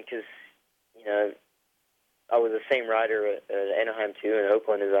 I mean, because I was the same rider at Anaheim too, in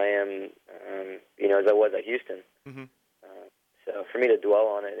Oakland as I am, as I was at Houston. Mm-hmm. So for me to dwell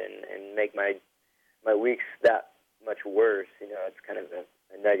on it and make my weeks that much worse, it's kind of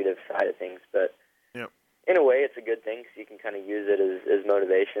a negative side of things. But in a way, it's a good thing, so you can kind of use it as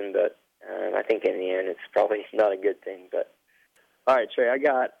motivation. But I think in the end, it's probably not a good thing. But all right, Trey, I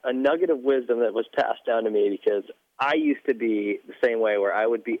got a nugget of wisdom that was passed down to me because I used to be the same way where I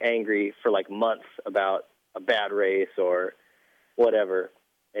would be angry for like months about a bad race or whatever.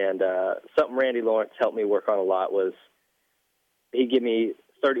 And something Randy Lawrence helped me work on a lot was he'd give me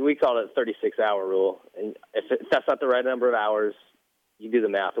 30, we call it the 36-hour rule. And if that's not the right number of hours, you do the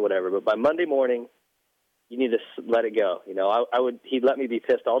math or whatever. But by Monday morning, you need to let it go. He'd let me be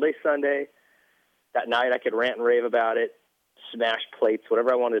pissed all day Sunday. That night I could rant and rave about it, smash plates,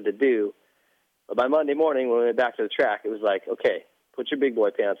 whatever I wanted to do. But by Monday morning, when we went back to the track, it was like, okay, put your big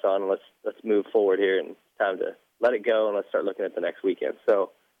boy pants on and let's move forward here, and it's time to let it go and let's start looking at the next weekend.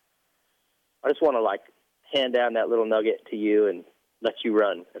 So I just want to hand down that little nugget to you and let you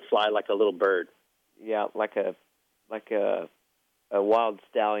run and fly like a little bird. Yeah, like a wild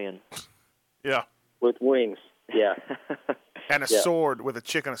stallion. Yeah. With wings. Yeah. And a sword with a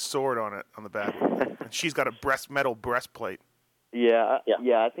chick and a sword on it on the back. And she's got a metal breastplate. Yeah.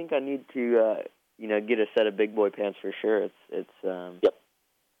 I think I need to get a set of big boy pants for sure. It's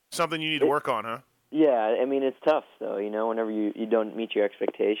something you need to work on, huh? Yeah, I mean, it's tough, though, whenever you don't meet your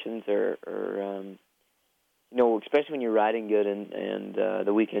expectations or especially when you're riding good and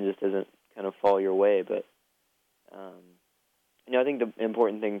the weekend just doesn't kind of fall your way. But, I think the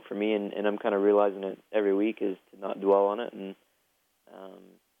important thing for me, and I'm kind of realizing it every week, is to not dwell on it. And,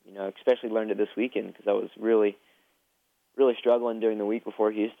 especially learned it this weekend because I was really, really struggling during the week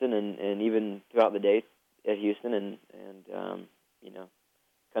before Houston and even throughout the day at Houston. And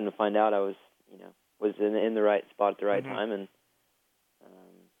kind of find out I was, was in the right spot at the right time. And,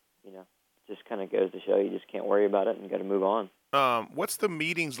 just kind of goes to show you just can't worry about it and got to move on. What's the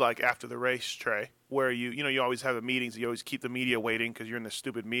meetings like after the race, Trey? Where you always have the meetings. You always keep the media waiting because you're in this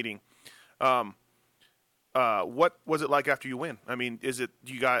stupid meeting. What was it like after you win? I mean,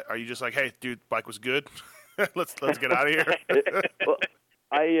 are you just like, hey, dude, bike was good. let's get out of here. Well,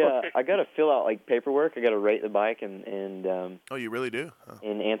 I got to fill out like paperwork. I got to rate the bike and oh, you really do? Huh.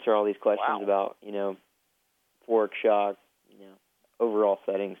 And answer all these questions about fork, shock, overall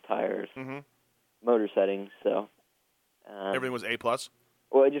settings, tires, motor settings. So everything was A+.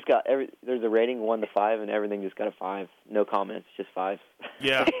 Well, it just got there's a rating 1 to 5, and everything just got a 5. No comments, just 5.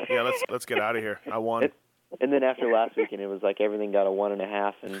 Yeah. Let's get out of here. I won. And then after last weekend, it was like everything got a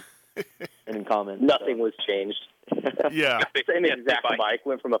 1.5 and in comments. Nothing was changed. Yeah. Same exact bike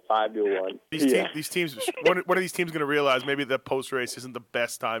went from a 5 to a 1. These teams. When are these teams going to realize maybe the post race isn't the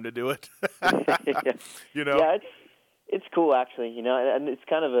best time to do it? Yeah, it's cool actually. And it's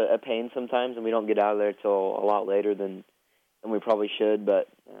kind of a pain sometimes, and we don't get out of there till a lot later than we probably should. But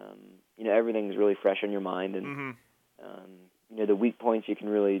everything's really fresh on your mind, and the weak points you can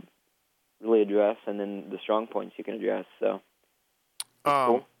really address, and then the strong points you can address. So,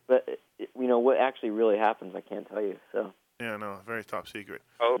 cool. But what actually really happens, I can't tell you. So yeah, no, very top secret.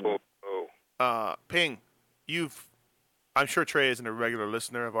 Ping, I'm sure Trey isn't a regular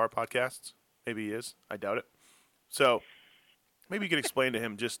listener of our podcasts. Maybe he is. I doubt it. So maybe you can explain to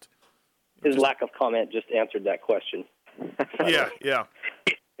him just his lack of comment just answered that question. Yeah.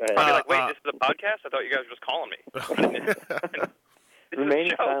 I'd be like, wait, this is a podcast? I thought you guys were just calling me.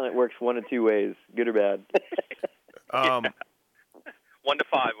 Remaining silent works one of two ways, good or bad. 1 to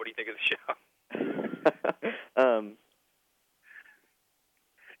 5, what do you think of the show?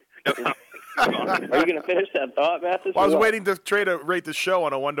 Are you going to finish that thought, Mathis? Well, I was waiting to Trey to rate the show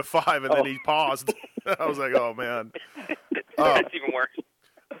on a 1 to 5, and then he paused. I was like, oh, man. That's even worse.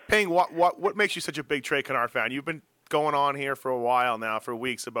 Ping, what makes you such a big Trey Canard fan? You've been going on here for a while now, for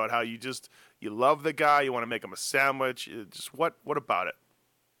weeks, about how you love the guy, you want to make him a sandwich. Just what about it?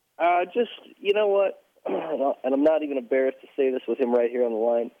 You know what? And I'm not even embarrassed to say this with him right here on the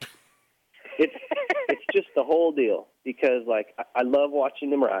line. It's just the whole deal because, like, I love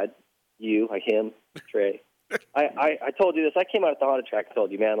watching them ride. You, like him, Trey. I told you this. I came out at the Honda track and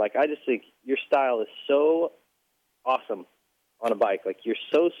told you, man, like, I just think your style is so awesome on a bike. Like, you're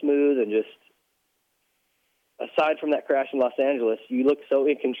so smooth and just, aside from that crash in Los Angeles, you look so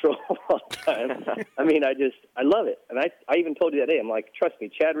in control all the time. I mean, I love it. And I even told you that day, I'm like, trust me,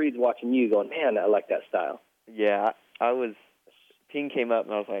 Chad Reed's watching you going, man, I like that style. Yeah, Ping came up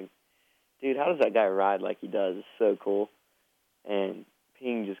and I was like, dude, how does that guy ride like he does? It's so cool. And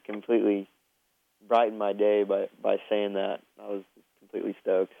Ping just completely brightened my day by saying that. I was completely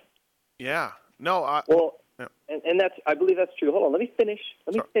stoked. Yeah. No, yeah. And that's, I believe that's true. Hold on, let me finish.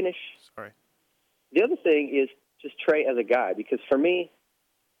 Sorry. The other thing is just Trey as a guy, because for me,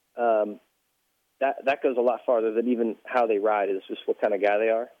 that goes a lot farther than even how they ride. Is just what kind of guy they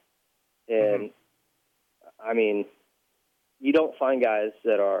are. And I mean, you don't find guys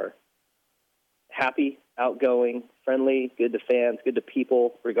that are happy, outgoing, friendly, good to fans, good to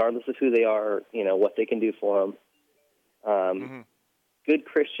people, regardless of who they are, what they can do for them. Good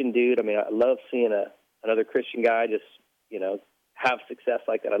Christian dude. I mean, I love seeing another Christian guy just, have success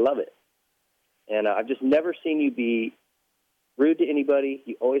like that. I love it. And I've just never seen you be rude to anybody.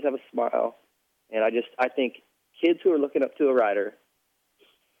 You always have a smile. And I think kids who are looking up to a rider,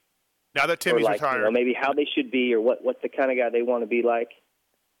 now that Timmy's retired, maybe how they should be or what the kind of guy they want to be like,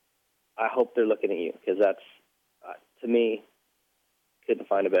 I hope they're looking at you because that's, to me, couldn't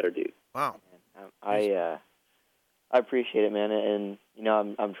find a better dude. Wow. I appreciate it, man. And,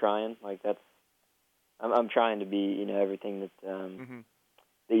 I'm trying. Like, I'm trying to be, everything that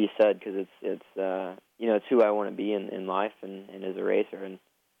that you said, because it's who I want to be in life and as a racer. And,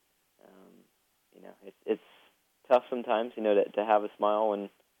 it's tough sometimes, to have a smile when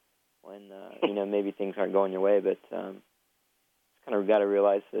maybe things aren't going your way. But it's kind of got to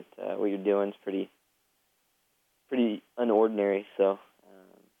realize that what you're doing is pretty unordinary. So,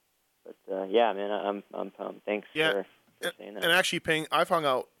 yeah, man, I'm pumped. Thanks for saying that. And actually, Ping, I've hung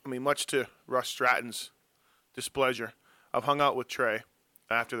out, much to Russ Stratton's displeasure, I've hung out with Trey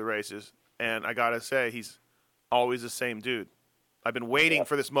after the races, and I got to say, he's always the same dude. I've been waiting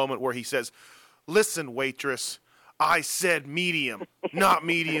for this moment where he says, "Listen, waitress, I said medium, not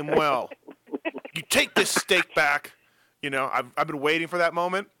medium well. You take this steak back." I've been waiting for that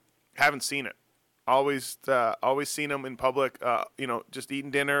moment. Haven't seen it. Always seen him in public, just eating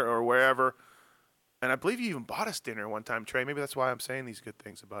dinner or wherever. And I believe you even bought us dinner one time, Trey. Maybe that's why I'm saying these good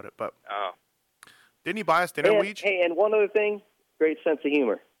things about it. But didn't you buy us dinner, Weege? Hey, and one other thing, great sense of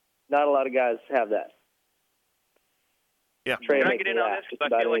humor. Not a lot of guys have that. Yeah. Can I get in on this? Because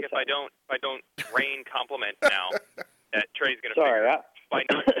I feel like if I don't rain compliment now, that Trey's going to figure out. By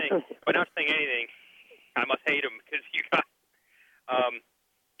not saying anything, I must hate him because you got.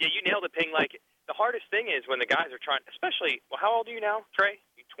 You nailed it, Ping. Like the hardest thing is when the guys are trying, especially. Well, how old are you now, Trey?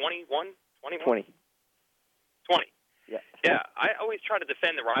 You 21, 21? 20. Yeah. I always try to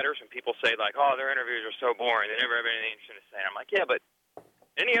defend the riders when people say like, "Oh, their interviews are so boring. They never have anything interesting to say." I'm like, yeah, but.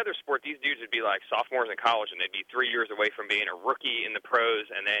 Any other sport, these dudes would be like sophomores in college, and they'd be 3 years away from being a rookie in the pros,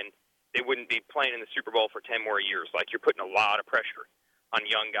 and then they wouldn't be playing in the Super Bowl for 10 more years. Like, you're putting a lot of pressure on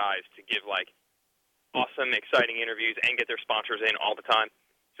young guys to give, like, awesome, exciting interviews and get their sponsors in all the time.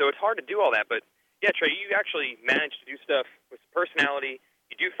 So it's hard to do all that. But, yeah, Trey, you actually manage to do stuff with personality.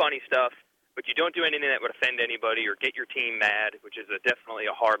 You do funny stuff, but you don't do anything that would offend anybody or get your team mad, which is definitely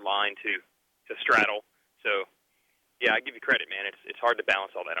a hard line to straddle. So... yeah, I give you credit, man. It's hard to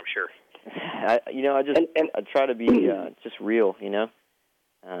balance all that, I'm sure. I try to be just real, Yep.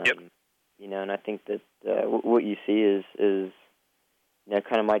 And I think that what you see is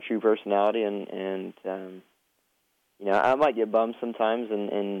kind of my true personality, and I might get bummed sometimes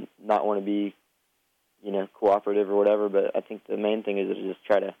and not want to be, cooperative or whatever, but I think the main thing is to just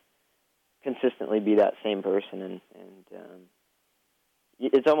try to consistently be that same person, and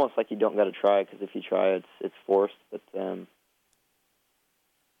it's almost like you don't got to try, because if you try, it's forced. But I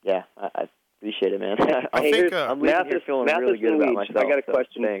appreciate it, man. I'm leaving here feeling really good about myself. I got a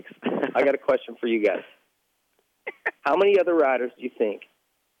question. Thanks. I got a question for you guys. How many other riders do you think?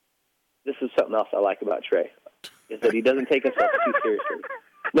 This is something else I like about Trey, is that he doesn't take himself too seriously.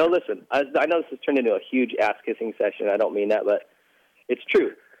 No, listen, I know this has turned into a huge ass-kissing session. I don't mean that, but it's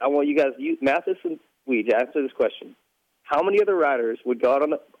true. I want you guys, Mathis and Weege, answer this question. How many other riders would go out on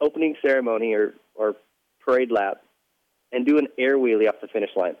the opening ceremony or parade lap and do an air wheelie off the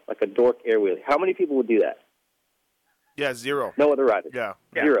finish line, like a dork air wheelie? How many people would do that? Yeah, zero. No other riders. Yeah.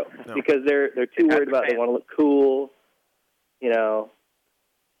 Zero. No. Because they're too worried about they want to look cool,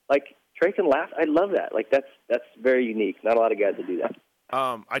 Like, Trey can laugh. I love that. Like, that's very unique. Not a lot of guys that do that.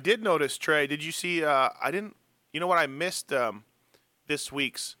 I did notice, Trey, did you see, I missed this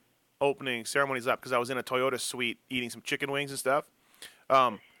week's opening ceremonies up because I was in a Toyota suite eating some chicken wings and stuff.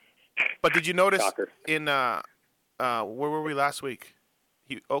 But did you notice in where were we last week?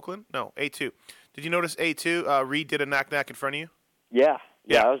 Oakland? No, A2. Did you notice A2? Reed did a knack in front of you. Yeah,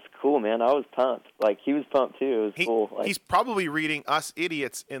 that was cool, man. I was pumped. Like, he was pumped too. It was cool. Like, he's probably reading us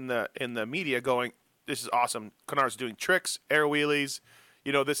idiots in the media, going, "This is awesome. Canard's doing tricks, air wheelies.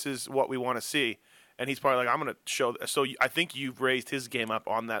 This is what we want to see." And he's probably like, "I'm going to show." So I think you've raised his game up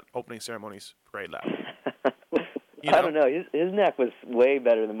on that opening ceremonies parade lap. I don't know. His knack was way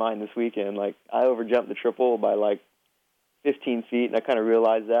better than mine this weekend. Like, I overjumped the triple by like 15 feet, and I kind of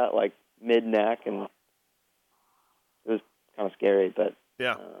realized that like mid knack, and it was kind of scary. But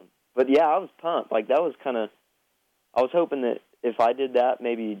yeah, I was pumped. Like, that was kind of. I was hoping that if I did that,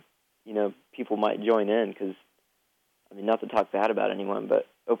 maybe people might join in, because not to talk bad about anyone, but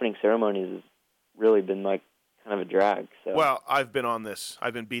opening ceremonies has really been like kind of a drag. So. Well, I've been on this.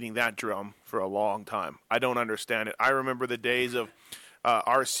 I've been beating that drum for a long time. I don't understand it. I remember the days of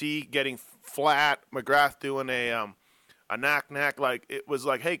RC getting flat, McGrath doing a knack. Like, it was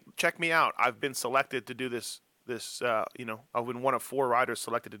like, "Hey, check me out. I've been selected to do this. I've been one of 4 riders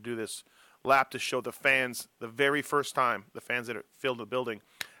selected to do this lap to show the fans the very first time, the fans that filled the building,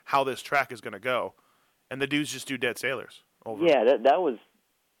 how this track is going to go." And the dudes just do dead sailors over. Yeah, that was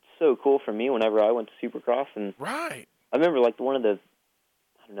so cool for me whenever I went to Supercross. And right. I remember, like, one of the,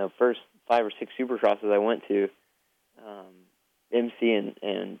 first 5 or 6 Supercrosses I went to, MC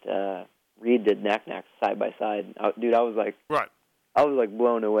and Reed did knack-knacks side by side. I was like, right. I was like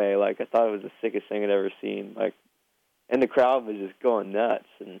blown away. Like, I thought it was the sickest thing I'd ever seen. Like, and the crowd was just going nuts.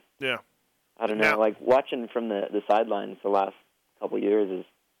 And yeah, I don't know. Like, watching from the sidelines the last couple of years is,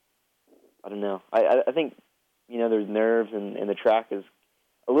 I don't know. I think there's nerves, and the track is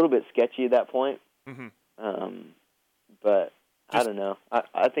a little bit sketchy at that point. Mm-hmm. But I don't know.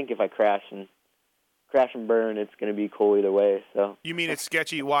 I think if I crash and crash and burn, it's going to be cool either way. So you mean it's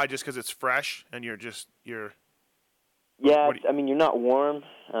sketchy? Why? Just because it's fresh and you're. Yeah, I mean you're not warm.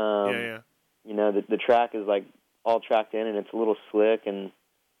 Yeah. You know the track is like all tracked in and it's a little slick and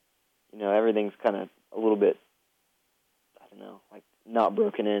you know everything's kind of a little bit I don't know like not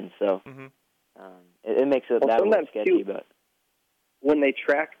broken in. So it makes it that little sketchy. But when they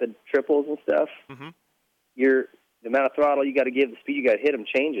track the triples and stuff, the amount of throttle you got to give, the speed you got to hit them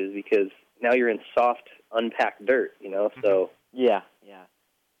changes because now you're in soft, unpacked dirt. You know, so yeah.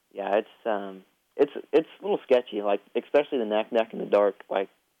 It's a little sketchy, like especially the neck in the dark. Like,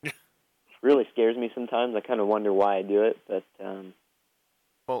 really scares me sometimes. I kind of wonder why I do it, but.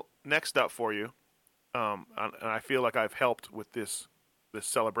 Well, next up for you, and I feel like I've helped with this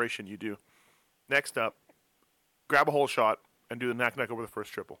celebration you do. Next up, grab a hole shot and do the neck over the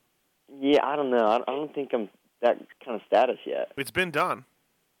first triple. Yeah, I don't know. I don't think I'm that kind of status yet. It's been done.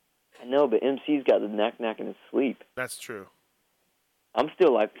 I know, but MC's got the neck in his sleep. That's true. I'm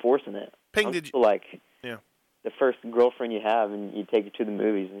still like forcing it. Ping, did you like? Yeah. The first girlfriend you have, and you take her to the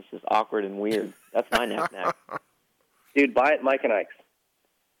movies, and it's just awkward and weird. That's my neck. Dude, buy it Mike and Ike's.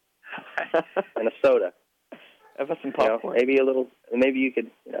 And a soda. How about some popcorn? Maybe a little. Maybe you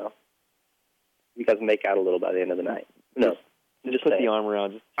could, you guys make out a little by the end of the night. No, just put the arm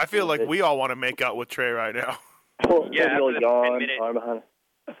around. I feel like we all want to make out with Trey right now. Yeah, yawn, arm behind.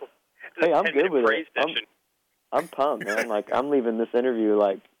 Hey, I'm good with it. I'm pumped, man. Like I'm leaving this interview,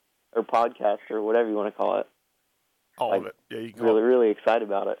 or podcast, or whatever you want to call it. All of it. Yeah, you can. Really excited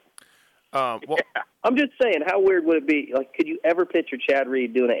about it. Well, I'm just saying, how weird would it be? Like, could you ever picture Chad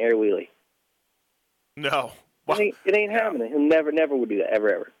Reed doing an air wheelie? No. It ain't happening. He'll never would do that,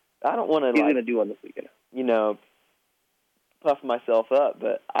 ever. I don't want to. He's going to do one this weekend. Puff myself up,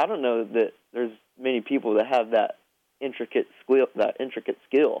 but I don't know that there's many people that have that intricate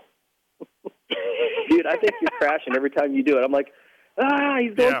skill. Dude, I think you're crashing every time you do it. I'm like,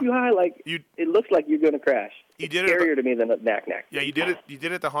 he's going too high. Like, it looks like you're going to crash. It's scarier to me than a knack. Yeah, you did it. You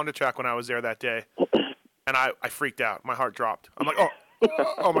did it at the Honda track when I was there that day, and I freaked out. My heart dropped. I'm like,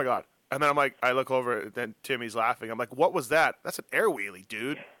 oh my god. And then I'm like, I look over, and then Timmy's laughing. I'm like, what was that? That's an air wheelie,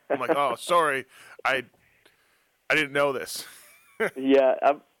 dude. I'm like, oh, sorry, I didn't know this. Yeah,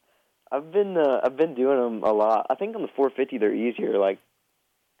 I've been doing them a lot. I think on the 450 they're easier, because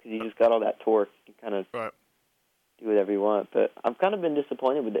you just got all that torque. You kind of do whatever you want. But I've kind of been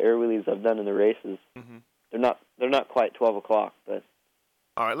disappointed with the air wheelies I've done in the races. They're not quite 12 o'clock, but.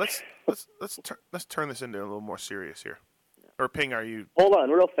 All right, let's turn this into a little more serious here. Or Ping, are you? Hold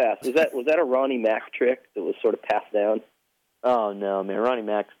on, real fast. Was that a Ronnie Mack trick that was sort of passed down? Oh no, man! Ronnie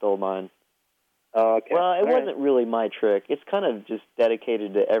Mack stole mine. Oh, okay. Well, it wasn't really my trick. It's kind of just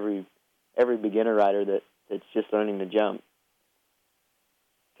dedicated to every beginner rider that's just learning to jump.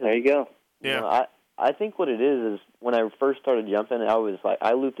 There you go. Yeah. I think what it is when I first started jumping,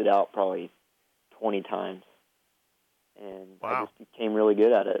 I looped it out probably 20 times, and I just became really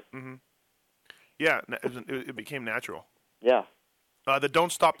good at it. Mm-hmm. Yeah, it became natural. Yeah. The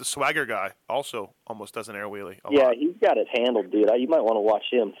Don't Stop the Swagger guy also almost does an air wheelie. Yeah, he's got it handled, dude. You might want to watch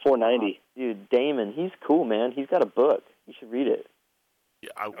him. 490. Dude, Damon, he's cool, man. He's got a book. You should read it. Yeah,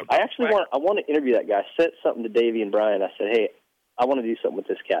 I actually want to interview that guy. I sent something to Davey and Brian. I said, hey, I want to do something with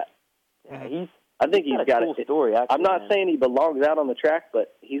this cat. Yeah, I think he's got a cool story. Actually, I'm not saying he belongs out on the track,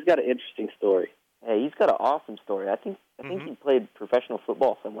 but he's got an interesting story. Hey, he's got an awesome story. I think he played professional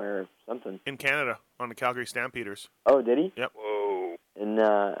football somewhere or something. In Canada, on the Calgary Stampeders. Oh, did he? Yep. Whoa. And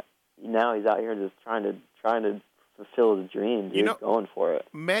now he's out here just trying to fulfill his dream. Dude, going for it.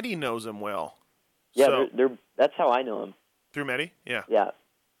 Medi knows him well. Yeah, that's how I know him. Through Medi? Yeah. Yeah.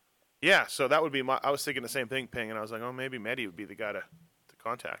 Yeah, so that would be I was thinking the same thing, Ping, and I was like, oh, maybe Medi would be the guy to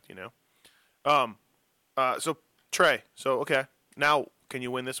contact, So, Trey, okay. Now, can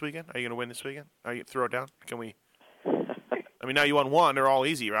you win this weekend? Are you going to win this weekend? Are you throw it down? Can we? I mean, now you won one. They're all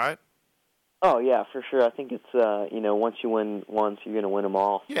easy, right? Oh, yeah, for sure. I think it's, once you win once, you're going to win them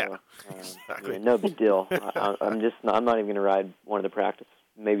all. So, yeah, exactly. No big deal. I'm not even going to ride one of the practices,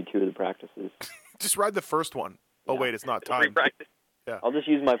 maybe two of the practices. Just ride the first one. Oh, wait, it's not time. Practice. Yeah. I'll just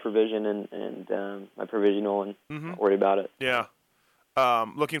use my provision and my provisional and not worry about it. Yeah.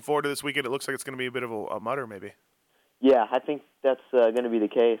 Looking forward to this weekend. It looks like it's going to be a bit of a mutter, maybe. Yeah, I think that's going to be the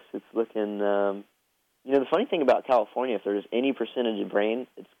case. It's looking, the funny thing about California, if there's any percentage of rain,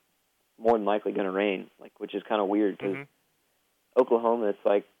 it's more than likely going to rain, which is kind of weird because Oklahoma, it's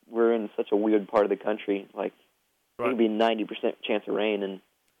like we're in such a weird part of the country. Like, it could be 90% chance of rain, and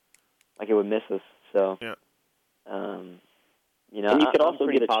it would miss us. So, yeah. And you could also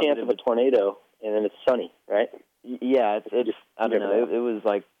get a chance of a tornado, and then it's sunny, right? Yeah, it's I don't know. It was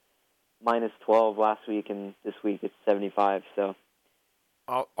like minus 12 last week, and this week it's 75. So.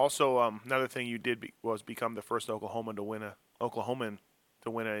 Also, another thing you did was become the first Oklahoman to win a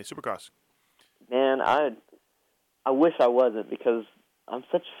Supercross. Man, I wish I wasn't, because I'm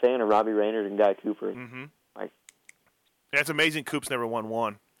such a fan of Robbie Raynard and Guy Cooper. Mm-hmm. It's amazing Coop's never won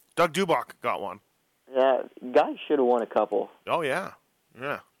one. Doug Dubach got one. Yeah, Guy should have won a couple. Oh, yeah.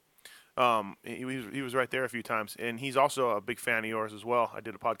 He was right there a few times, and he's also a big fan of yours as well. I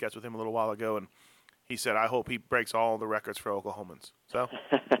did a podcast with him a little while ago, and he said, I hope he breaks all the records for Oklahomans. So,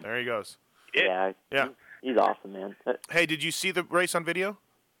 there he goes. Yeah. He's awesome, man. Hey, did you see the race on video?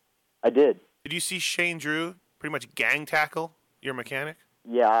 I did. Did you see Shane Drew pretty much gang tackle your mechanic?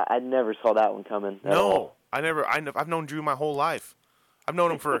 Yeah, I never saw that one coming. No, I've known Drew my whole life. I've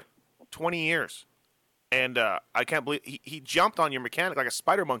known him for 20 years. And I can't believe he jumped on your mechanic like a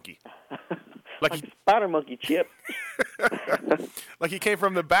spider monkey. Like a spider monkey, Chip. Like he came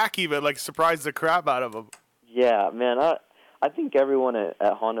from the back even, like surprised the crap out of him. Yeah, man. I think everyone at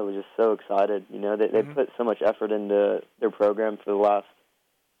Honda was just so excited. You know, they put so much effort into their program for the last,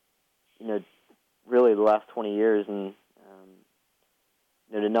 really the last 20 years, and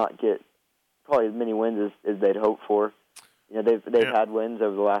to not get probably as many wins as they'd hoped for. They've had wins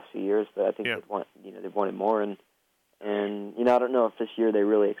over the last few years, but I think they've wanted more, and I don't know if this year they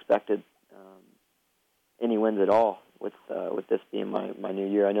really expected any wins at all with this being my new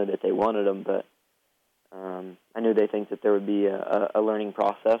year. I know that they wanted them, but I knew they think that there would be a learning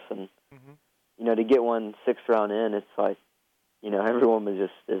process, and to get one 6th round in, it's like everyone was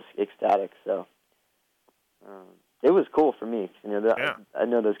just ecstatic. So it was cool for me. I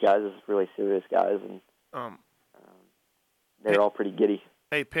know those guys are really serious guys, and they're all pretty giddy.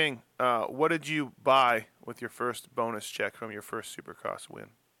 Hey, Ping, what did you buy with your first bonus check from your first Supercross win?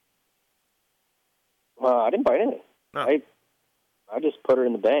 I didn't buy anything. No. I just put her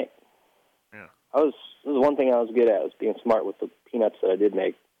in the bank. Yeah. This was one thing I was good at, was being smart with the peanuts that I did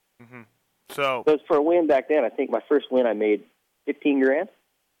make. Mm-hmm. So for a win back then, I think my first win I made $15,000.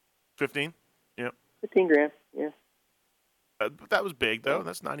 15? Yep. $15,000. Yeah. That was big though.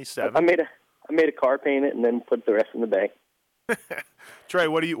 That's 97. I made a car payment and then put the rest in the bank. Trey,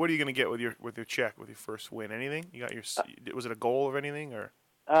 what are you going to get with your check, with your first win? Anything? You got was it a goal of anything, or?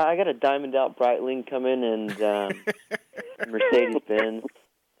 I got a Diamond Out Breitling coming, and Mercedes Benz,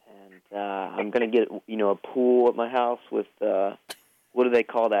 and I'm going to get a pool at my house with what do they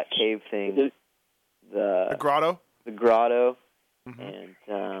call that cave thing? The grotto. The grotto,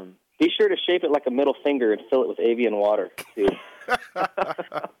 and be sure to shape it like a middle finger and fill it with avian water too.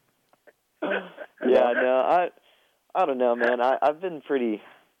 Yeah, no, I don't know, man. I've been pretty.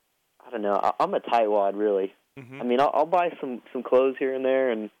 I don't know. I'm a tightwad, really. I mean, I'll buy some clothes here and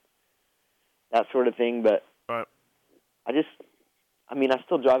there and that sort of thing, but right. I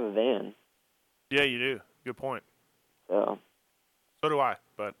still drive a van. Yeah, you do. Good point. So do I,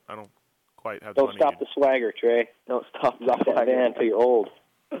 but I don't quite have the money. Don't stop the swagger, Trey. Don't stop that van until you're old.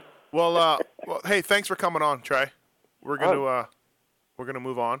 Well, hey, thanks for coming on, Trey. We're gonna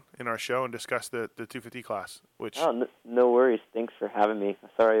move on in our show and discuss the 250 class. Which no worries. Thanks for having me.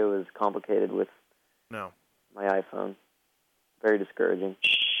 Sorry it was complicated with my iPhone. Very discouraging.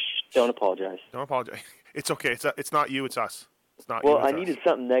 Don't apologize. Don't apologize. It's okay. It's not you. It's us. It's not well, you. Well, I needed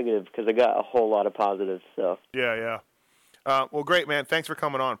something negative because I got a whole lot of positives. So yeah. Well, great, man. Thanks for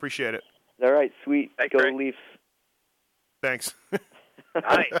coming on. Appreciate it. All right, sweet. Thanks, Go Greg. Leafs. Thanks.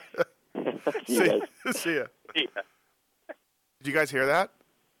 Nice. See you guys. See ya. Yeah. Did you guys hear that?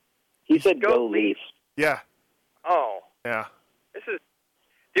 He said go Leafs. Yeah. Oh. Yeah.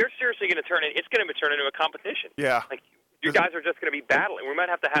 They're seriously going to turn it. It's going to turn into a competition. Yeah. Like you guys are just going to be battling. We might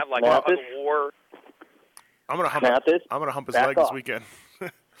have to have like a war. I'm going to hump his leg this weekend.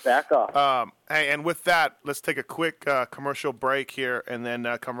 Back off. Hey, and with that, let's take a quick commercial break here and then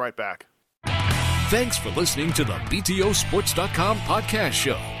come right back. Thanks for listening to the BTOsports.com podcast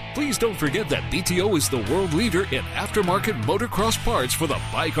show. Please don't forget that BTO is the world leader in aftermarket motocross parts for the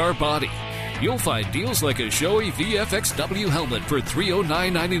bike or body. You'll find deals like a Shoei VFXW helmet for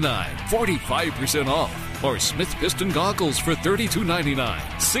 $309.99, 45% off, or Smith Piston goggles for $32.99,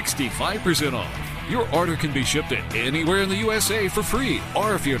 65% off. Your order can be shipped to anywhere in the USA for free,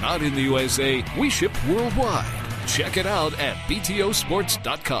 or if you're not in the USA, we ship worldwide. Check it out at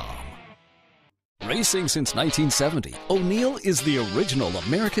BTOsports.com. Racing since 1970, O'Neill is the original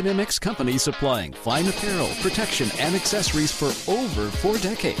American MX company supplying fine apparel, protection, and accessories for over 4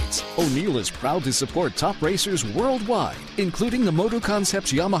 decades. O'Neill is proud to support top racers worldwide, including the Moto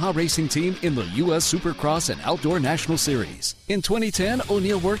Concepts Yamaha racing team in the U.S. Supercross and Outdoor National Series. In 2010,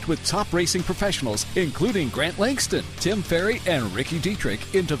 O'Neill worked with top racing professionals, including Grant Langston, Tim Ferry, and Ricky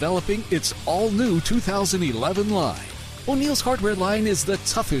Dietrich, in developing its all-new 2011 line. O'Neill's hardware line is the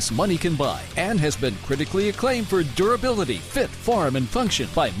toughest money can buy and has been critically acclaimed for durability, fit, form, and function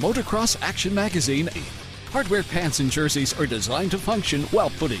by Motocross Action Magazine. Hardware pants and jerseys are designed to function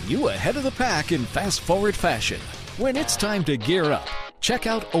while putting you ahead of the pack in fast-forward fashion. When it's time to gear up, check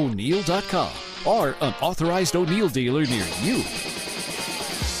out O'Neill.com or an authorized O'Neill dealer near you.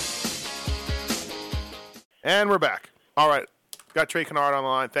 And we're back. All right. Got Trey Kennard on the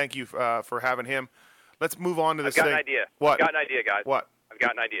line. Thank you for having him. Let's move on to this thing. I've got an idea. What? I've got an idea, guys. What? I've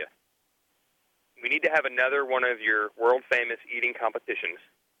got an idea. We need to have another one of your world-famous eating competitions.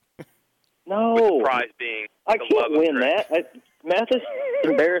 No. With the prize being I the can't love win of that. Mathis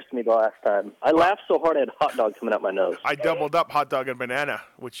embarrassed me the last time. I laughed so hard I had hot dog coming out my nose. I doubled up hot dog and banana,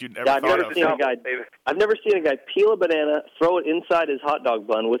 which you never I've thought never of. seen a guy. I've never seen a guy peel a banana, throw it inside his hot dog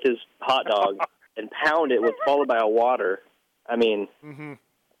bun with his hot dog, and pound it followed by a water. I mean,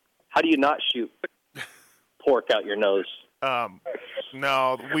 how do you not shoot pork out your nose?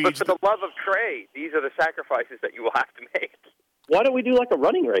 No, but for the love of Trey, these are the sacrifices that you will have to make. Why don't we do like a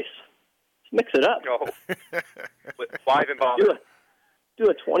running race? Let's mix it up. No. Live and bomb. Do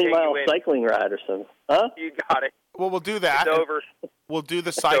a 20-mile cycling ride or something. Huh? You got it. Well, we'll do that. It's over. We'll do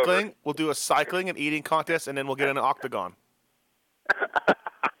the cycling. We'll do a cycling and eating contest, and then we'll get an octagon.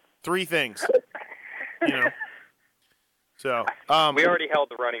 3 things. You know. So we already held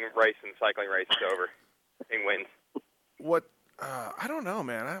the running race and cycling race. It's over. Thing wins. What? I don't know,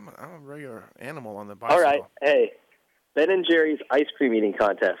 man. I'm a regular animal on the bicycle. All right. Hey, Ben and Jerry's ice cream eating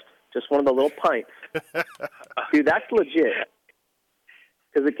contest. Just one of the little pints. Dude, that's legit.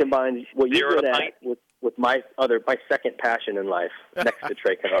 Because it combines what you're good at with my second passion in life, next to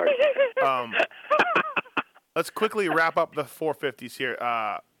Trey Kennard. Let's quickly wrap up the 450s here.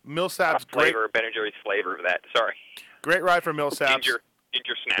 Millsap's flavor, Ben and Jerry's flavor of that. Sorry. Great ride for Millsap's.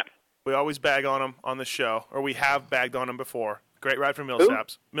 Ginger snap. We always bag on him on the show, or we have bagged on him before. Great ride for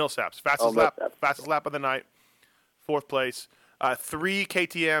Millsap's. Millsap's. Fastest lap of the night. 4th place. 3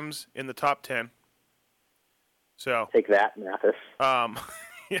 KTMs in the top 10. So take that, Mathis.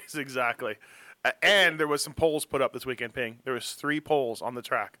 Yes, exactly. And there was some polls put up this weekend, Ping. There was 3 polls on the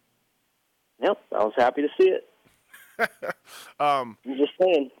track. Yep, I was happy to see it. I'm just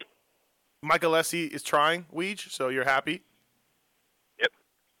saying. Mike Alessi is trying, Weege, so you're happy? Yep.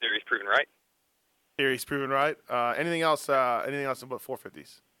 Theory's proven right. Theory's proven right. Anything else about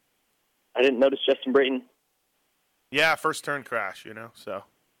 450s? I didn't notice Justin Brayton. Yeah, first turn crash, so.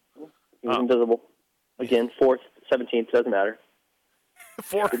 He was invisible. Again, 4th, 17th, doesn't matter.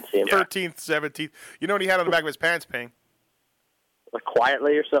 4th, 13th, 17th. You know what he had on the back of his pants, Ping? Like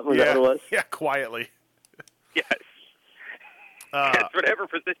quietly or something? Is that what it was? Yeah, quietly. Yes. Whatever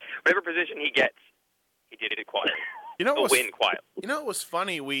position he gets, he did it quietly. He'll win quietly. You know what was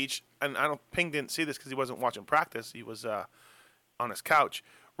funny, Weege, and Ping didn't see this because he wasn't watching practice. He was on his couch.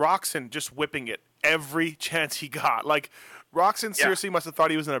 Roczen just whipping it every chance he got. Like, Roczen seriously must have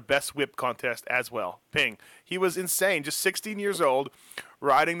thought he was in a best whip contest as well. Ping. He was insane. Just 16 years old,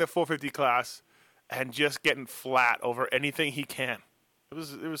 riding the 450 class, and just getting flat over anything he can. It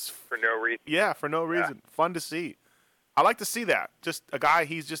was for no reason. Yeah, for no reason. Fun to see. I like to see that. Just a guy,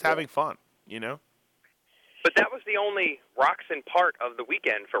 he's just having fun, But that was the only Roczen part of the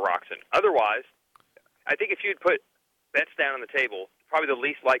weekend for Roczen. Otherwise, I think if you'd put bets down on the table, probably the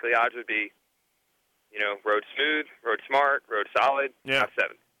least likely odds would be, road smooth, road smart, road solid, top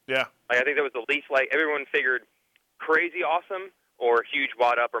 7. Yeah. I think that was the least everyone figured crazy awesome or huge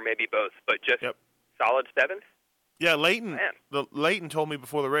wad up or maybe both, but just solid 7th. Yeah, Leighton told me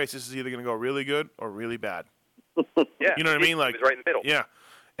before the race this is either going to go really good or really bad. Yeah. You know what I mean? Like, it was right in the middle. Yeah.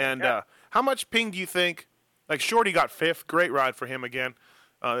 And how much Ping do you think, Shorty got 5th, great ride for him again.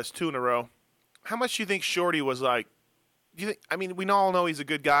 That's 2 in a row. How much do you think Shorty was do you think, we all know he's a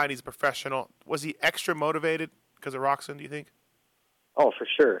good guy and he's a professional. Was he extra motivated because of Roczen, do you think? Oh, for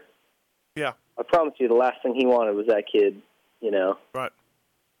sure. Yeah. I promise you the last thing he wanted was that kid, Right.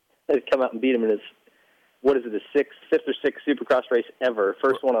 They'd come out and beat him in his, his 5th or 6th Supercross race ever.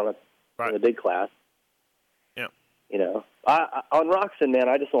 First one on a big class. Yeah. On Roczen, man,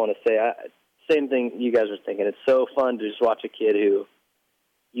 I just want to say, same thing you guys are thinking. It's so fun to just watch a kid who,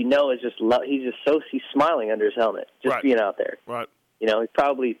 is just he's smiling under his helmet, just being out there. Right. He's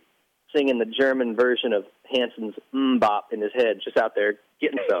probably singing the German version of Hanson's Bop in his head, just out there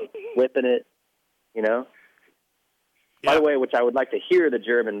getting some, whipping it, you know? Yeah. By the way, which I would like to hear the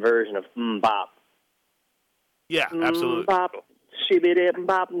German version of Bop. Yeah, absolutely. Bop, shibidi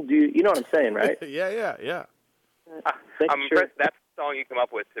bop, do you know what I'm saying, right? yeah. I'm impressed that's the song you come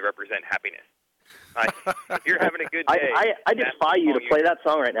up with to represent happiness. If you're having a good day, I defy you to play that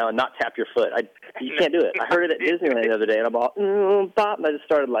song right now and not tap your foot. You can't do it. I heard it at Disneyland the other day, and I'm all bop, and I just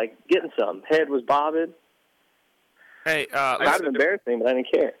started like getting some. Head was bobbing. Hey, kind of embarrassing, but I didn't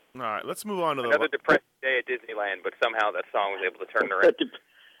care. All right, let's move on to another depressing day at Disneyland, but somehow that song was able to turn it around.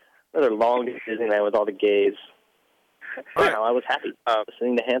 Another long day at Disneyland with all the gays. Anyhow, I was happy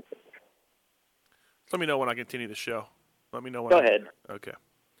listening to Hanson. Let me know when I continue the show. Let me know when. Go ahead. Okay.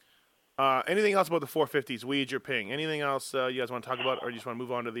 Anything else about the 450s, Weege or Ping? Anything else you guys want to talk about, or you just want to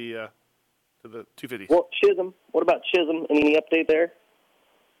move on to the 250s? Well, Chisholm. What about Chisholm? Any update there?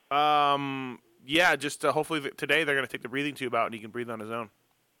 Yeah, just hopefully today they're going to take the breathing tube out and he can breathe on his own.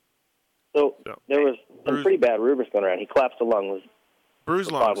 So there was some pretty bad rumors going around. He collapsed a lung.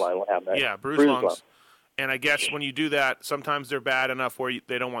 Bruised lungs. Line. What happened? Yeah, bruised lungs. And I guess when you do that, sometimes they're bad enough where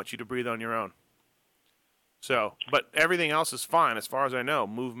they don't want you to breathe on your own. So, but everything else is fine as far as I know,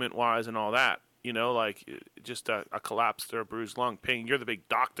 movement-wise and all that. You know, like just a collapsed or a bruised lung. Ping, you're the big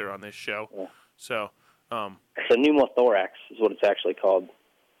doctor on this show. Yeah. So, it's a pneumothorax is what it's actually called.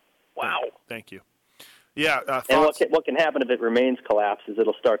 Wow. Thank you. Yeah. And what can happen if it remains collapsed is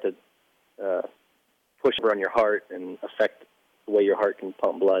it'll start to push on your heart and affect the way your heart can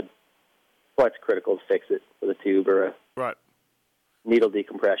pump blood. That's why it's critical to fix it with a tube or a needle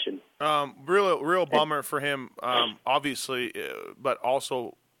decompression. Real bummer for him, obviously, but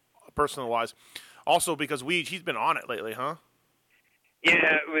also personal-wise. Also because Weege, he's been on it lately, huh?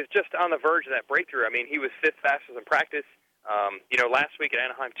 Yeah, it was just on the verge of that breakthrough. I mean, he was fifth fastest in practice. Last week at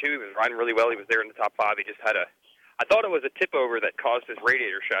Anaheim, too, he was riding really well. He was there in the top 5. He just had I thought it was a tip-over that caused his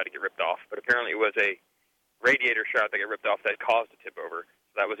radiator shroud to get ripped off, but apparently it was a radiator shroud that got ripped off that caused a tip-over.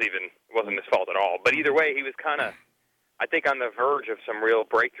 So that wasn't his fault at all. But either way, he was kind of, I think, on the verge of some real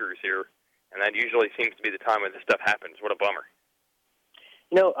breakthroughs here, and that usually seems to be the time when this stuff happens. What a bummer.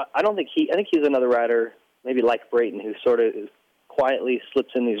 I think he's another rider, maybe like Brayton, who sort of quietly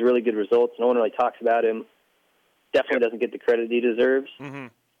slips in these really good results. No one really talks about him. Definitely doesn't get the credit he deserves. Mm-hmm.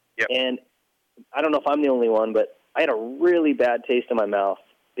 Yep. And I don't know if I'm the only one, but I had a really bad taste in my mouth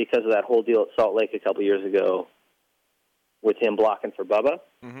because of that whole deal at Salt Lake a couple years ago with him blocking for Bubba.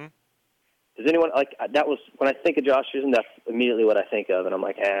 Mm-hmm. Does anyone, that was, when I think of Josh Chisholm, that's immediately what I think of, and I'm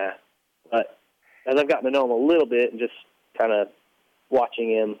like, But as I've gotten to know him a little bit and just kind of watching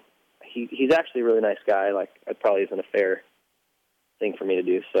him, he's actually a really nice guy. Like, it probably isn't a fair thing for me to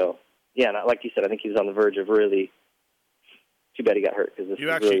do. So, yeah, and like you said, I think he was on the verge of really. Too bad he got hurt because this is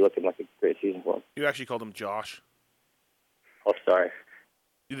really looking like a great season for him. You actually called him Josh. Oh, sorry.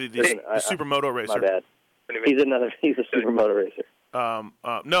 The supermoto racer. My bad. He's a supermoto racer.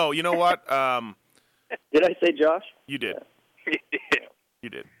 No, you know what? Did I say Josh? You did. Yeah. You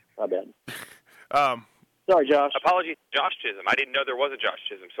did. My bad. Sorry, Josh. Apologies, Josh Chisholm. I didn't know there was a Josh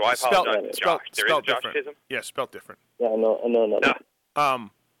Chisholm, so I apologize, Josh. There is a Josh Chisholm? Yeah, spelled different. Yeah,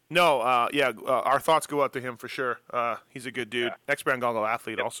 no. Our thoughts go out to him for sure. He's a good dude. Yeah. Ex-brand goggle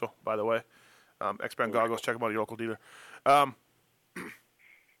athlete also, by the way. Ex-brand goggles, check him out at your local dealer. All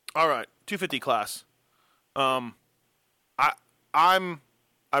right, 250 class. I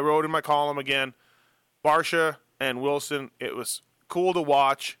wrote in my column again, Barsha and Wilson, it was cool to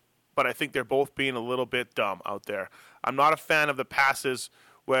watch, but I think they're both being a little bit dumb out there. I'm not a fan of the passes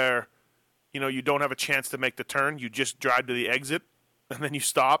where, you don't have a chance to make the turn. You just drive to the exit, and then you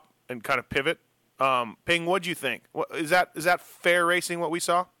stop and kind of pivot. Ping, what'd you think? Is that fair racing, what we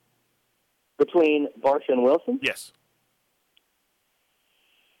saw? Between Barsha and Wilson? Yes.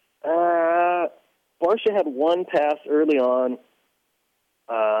 Barsha had one pass early on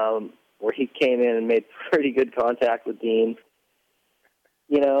where he came in and made pretty good contact with Dean.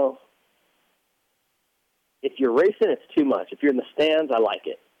 If you're racing, it's too much. If you're in the stands, I like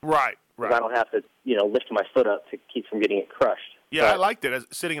it. Right. I don't have to, lift my foot up to keep from getting it crushed. Yeah, I liked it. As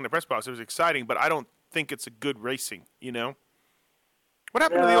sitting in the press box, it was exciting, but I don't think it's a good racing, What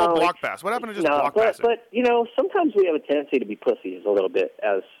happened to the old block pass? What happened to just block passing? But, sometimes we have a tendency to be pussies a little bit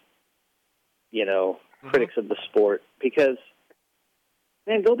as, critics of the sport. Because,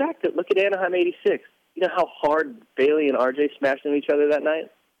 man, look at Anaheim 86. You know how hard Bailey and RJ smashed into each other that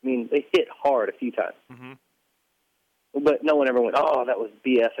night? I mean, they hit hard a few times. Mm-hmm. But no one ever went, oh, that was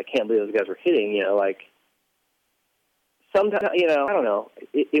BS. I can't believe those guys were hitting, Sometimes, I don't know.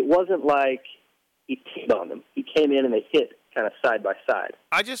 It wasn't like he teed on them. He came in and they hit kind of side by side.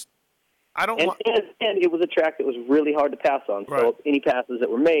 don't. And it was a track that was really hard to pass on. So Right. any passes that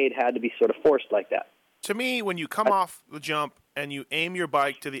were made had to be sort of forced like that. To me, when you come off the jump and you aim your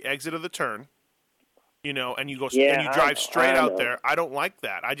bike to the exit of the turn, and you go and you drive straight out there, I don't like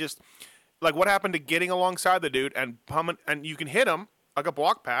that. I just like what happened to getting alongside the dude and and you can hit him like a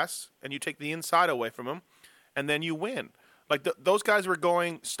block pass, and you take the inside away from him, and then you win. Like those guys were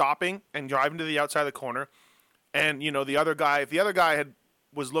stopping and driving to the outside of the corner, and the other guy, if the other guy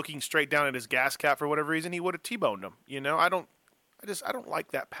was looking straight down at his gas cap for whatever reason, he would have T-boned him. I don't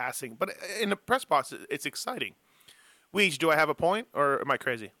like that passing. But in the press box, it's exciting. Weege, do I have a point, or am I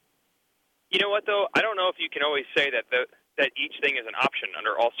crazy? You know what, though? I don't know if you can always say that that each thing is an option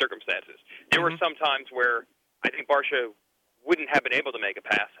under all circumstances. There were some times where I think Barcia wouldn't have been able to make a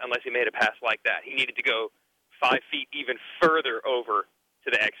pass unless he made a pass like that. He needed to go 5 feet even further over to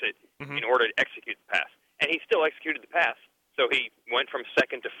the exit in order to execute the pass. And he still executed the pass. So he went from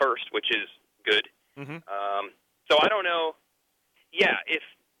second to first, which is good. So I don't know. Yeah,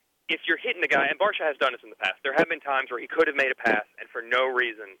 if you're hitting the guy, and Barcia has done this in the past, there have been times where he could have made a pass and for no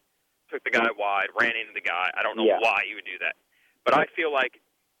reason took the guy wide, ran into the guy. I don't know why he would do that. But I feel like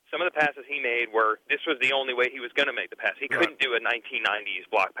some of the passes he made were, this was the only way he was going to make the pass. He couldn't do a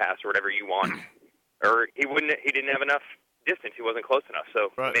 1990s block pass or whatever you want. Or he didn't have enough distance. He wasn't close enough,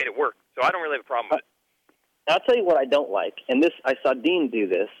 so he made it work. So I don't really have a problem with it. I'll tell you what I don't like, and this I saw Dean do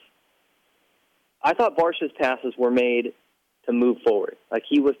this. I thought Barcia's passes were made to move forward. Like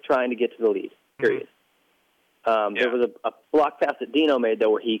he was trying to get to the lead, period. There was a block pass that Dino made, though,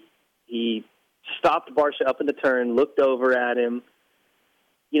 where he stopped Barcia up in the turn, looked over at him.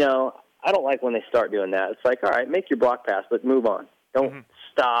 I don't like when they start doing that. It's like, all right, make your block pass, but move on. Don't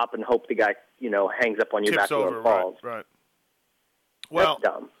stop and hope the guy, hangs up on your back door and falls. Right. Well,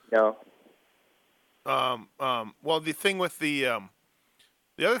 that's dumb. Well, the thing with the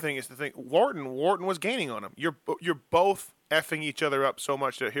other thing is Wharton was gaining on him. You're both effing each other up so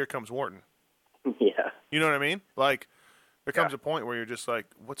much that here comes Wharton. Yeah. You know what I mean? Like there comes a point where you're just like,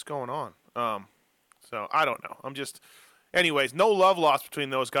 what's going on? So I don't know. Anyways, no love lost between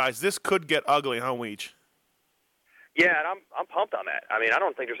those guys. This could get ugly, huh, Weege? Yeah, and I'm pumped on that. I mean, I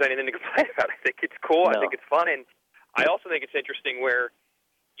don't think there's anything to complain about. I think it's cool. No. I think it's fun, and I also think it's interesting where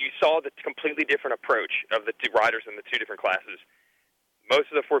you saw the completely different approach of the two riders in the two different classes.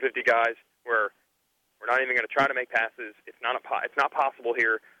 Most of the 450 guys we're not even going to try to make passes. It's not possible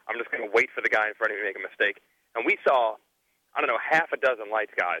here. I'm just going to wait for the guy in front of me to make a mistake. And we saw, half a dozen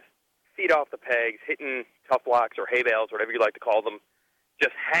lights guys, feet off the pegs, hitting tough blocks or hay bales, whatever you like to call them,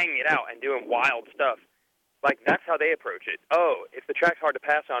 just hanging it out and doing wild stuff. Like, that's how they approach it. Oh, if the track's hard to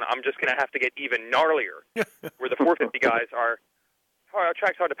pass on, I'm just going to have to get even gnarlier. Where the 450 guys are, our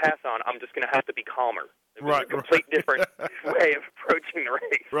track's hard to pass on, I'm just going to have to be calmer. It was a complete different way of approaching the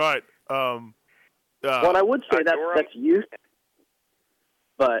race. Right. Well, I would say that's youth,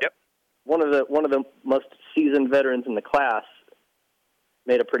 but one of the most seasoned veterans in the class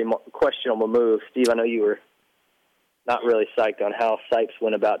made a pretty questionable move. Steve, I know you were not really psyched on how Sipes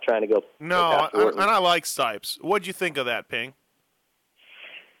went about trying to go. No, and I like Sipes. What'd you think of that, Ping?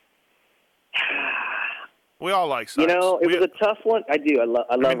 We all like Sipes. It was a tough one. I do. I love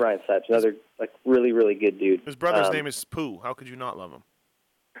Ryan Sipes. Another really, really good dude. His brother's name is Pooh. How could you not love him?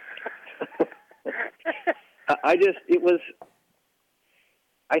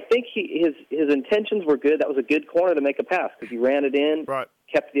 I think his intentions were good. That was a good corner to make a pass because he ran it in,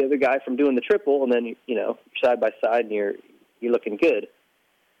 kept the other guy from doing the triple, and then you're side by side and you're looking good.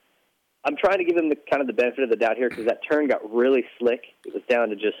 I'm trying to give him the benefit of the doubt here because that turn got really slick. It was down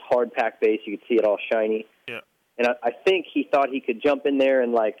to just hard pack base. You could see it all shiny. Yeah. And I think he thought he could jump in there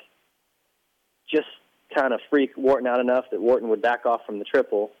and just kind of freak Wharton out enough that Wharton would back off from the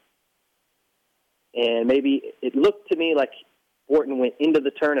triple. And maybe it looked to me like Wharton went into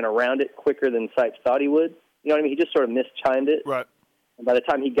the turn and around it quicker than Sipes thought he would. You know what I mean? He just sort of mistimed it. Right. And by the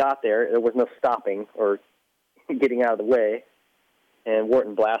time he got there was no stopping or getting out of the way. And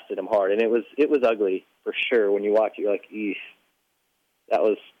Wharton blasted him hard. And it was ugly for sure. When you watch it, you're like, eesh, that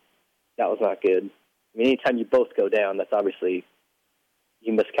was not good. I mean, anytime you both go down, that's obviously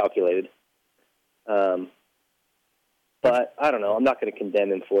you miscalculated. But I don't know. I'm not going to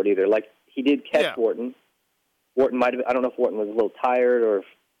condemn him for it either. Like, he did catch Wharton. Wharton might have, I don't know if Wharton was a little tired or if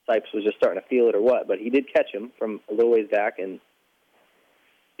Sipes was just starting to feel it or what, but he did catch him from a little ways back. And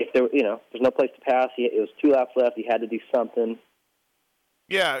if there's no place to pass, it was 2 laps left. He had to do something.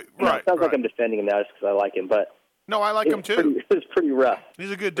 Yeah, right. It sounds like I'm defending him now just because I like him, but no, I like him too. It was pretty rough.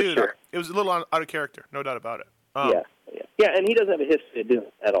 He's a good dude. Sure. It was a little out of character, no doubt about it. Yeah, and he doesn't have a history of doing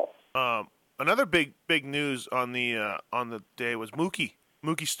it at all. Another big news on the day was Mookie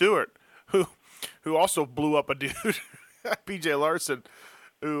Stewart, who also blew up a dude, PJ Larson,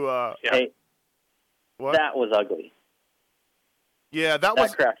 who hey, what? That was ugly. Yeah, that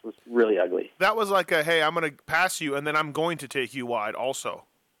crash was really ugly. That was like hey, I'm going to pass you, and then I'm going to take you wide also,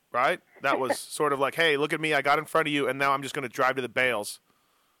 right? That was sort of like, hey, look at me, I got in front of you, and now I'm just going to drive to the bales,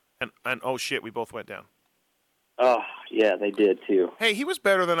 and oh shit, we both went down. Oh, yeah, they did too. Hey, he was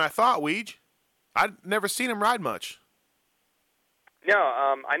better than I thought, Weege. I'd never seen him ride much. No,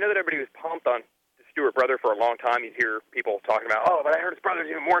 I know that everybody was pumped on the Stewart brother for a long time. You hear people talking about, oh, but I heard his brother's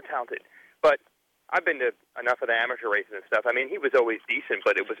even more talented. But I've been to enough of the amateur races and stuff. I mean, he was always decent,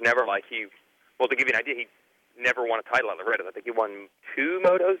 but it was never like well, to give you an idea, he never won a title at Loretta's. I think he won 2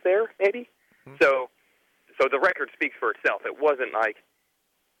 motos there, maybe. Mm-hmm. So the record speaks for itself. It wasn't like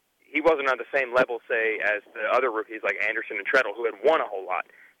he wasn't on the same level, say, as the other rookies like Anderson and Treadle, who had won a whole lot.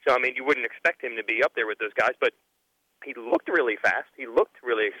 So, I mean, you wouldn't expect him to be up there with those guys, but he looked really fast. He looked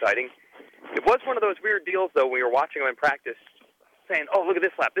really exciting. It was one of those weird deals, though, when we were watching him in practice, saying, oh, look at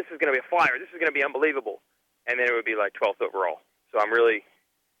this lap. This is going to be a flyer. This is going to be unbelievable. And then it would be like 12th overall. So I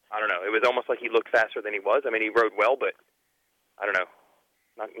don't know. It was almost like he looked faster than he was. I mean, he rode well, but I don't know.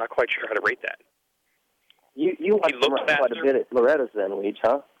 Not quite sure how to rate that. You watched him ride quite a bit at Loretta's then, Weege,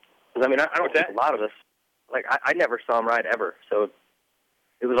 huh? Because, I mean, I don't think a lot of us, like, I never saw him ride ever, so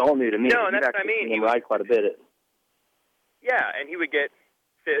it was all new to me. No, and that's what I mean. He ride quite a bit. Yeah, and he would get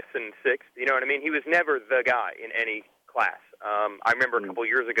 5th and 6th. You know what I mean? He was never the guy in any class. I remember a couple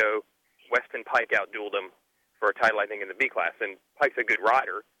years ago, Weston Pike outdueled him for a title, I think, in the B class, and Pike's a good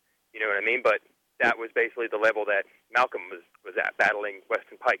rider, you know what I mean? But that was basically the level that Malcolm was at, battling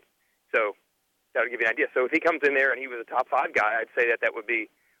Weston Pike. So that would give you an idea. So if he comes in there and he was a top 5 guy, I'd say that would be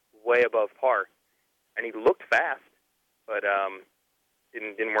way above par. And he looked fast, but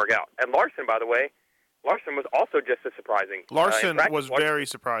didn't work out. And Larson, by the way, Larson was also just as surprising. Larson was very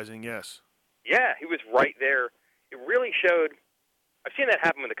surprising, yes. Yeah, he was right there. It really showed. I've seen that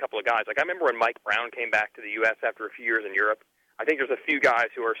happen with a couple of guys. Like I remember when Mike Brown came back to the U.S. after a few years in Europe. I think there's a few guys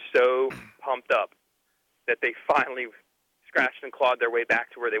who are so pumped up that they finally scratched and clawed their way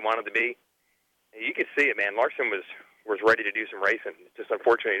back to where they wanted to be. And you could see it, man. Larson was ready to do some racing. It's just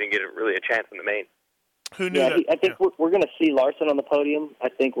unfortunate he didn't get really a chance in the main. Who knew that? I think we're going to see Larson on the podium. I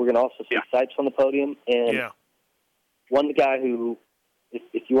think we're going to also see Sipes on the podium. And one guy who,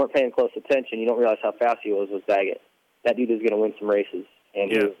 if you weren't paying close attention, you don't realize how fast he was Baggett. That dude is going to win some races.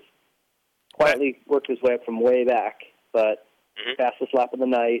 And he was quietly worked his way up from way back, but fastest lap of the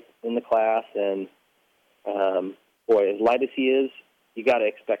night in the class. And, boy, as light as he is, you got to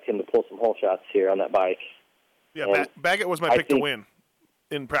expect him to pull some hole shots here on that bike. Yeah, Baggett was my pick to win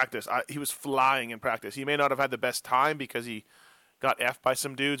in practice. He was flying in practice. He may not have had the best time because he got F'd by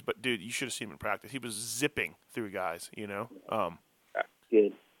some dudes, but, dude, you should have seen him in practice. He was zipping through guys, you know.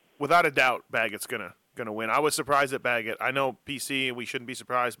 Good. Without a doubt, Baggett's gonna win. I was surprised at Baggett. I know PC, and we shouldn't be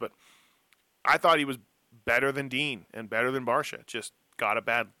surprised, but I thought he was better than Dean and better than Barsha. Just got a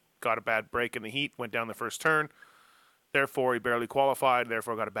bad break in the heat, went down the first turn. Therefore, he barely qualified.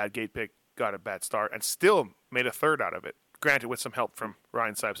 Therefore, got a bad gate pick, got a bad start, and still made a third out of it. Granted, with some help from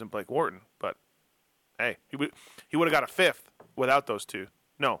Ryan Sipes and Blake Wharton, but hey, he would have got a 5th without those two.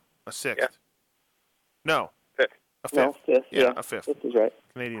 No, a 6th. Yeah. No, 5th. A 5th. No, 5th. Yeah, a 5th. 5th is right.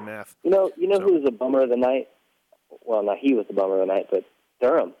 Canadian math. You know who was the bummer of the night? Well, not he was the bummer of the night, but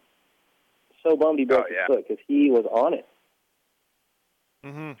Durham. So bummed he broke his foot because he was on it.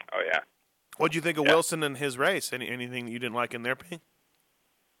 Mm-hmm. Oh yeah. What'd you think of Wilson and his race? Anything you didn't like in their ping?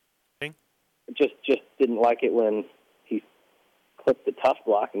 Just didn't like it when he clipped the tough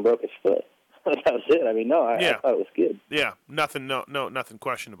block and broke his foot. That was it. I mean, I thought it was good. Yeah, nothing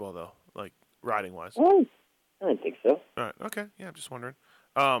questionable though, like riding wise. I didn't think so. All right, okay, yeah, I'm just wondering.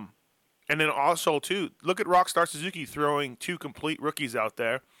 And then also too, look at Rockstar Suzuki throwing 2 complete rookies out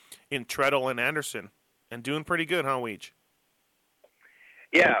there in Treadle and Anderson, and doing pretty good, huh, Weege?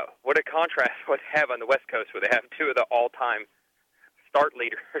 Yeah, what a contrast what they have on the West Coast, where they have 2 of the all-time start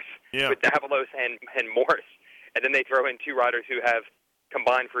leaders with Davalos and Morris, and then they throw in 2 riders who have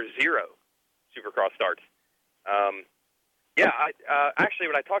combined for 0 Supercross starts. Actually,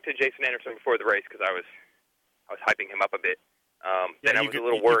 when I talked to Jason Anderson before the race, because I was hyping him up a bit, then I was a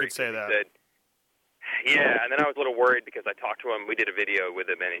little worried. You could say that. He said, and then I was a little worried because I talked to him. We did a video with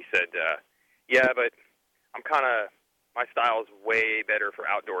him, and he said, but my style is way better for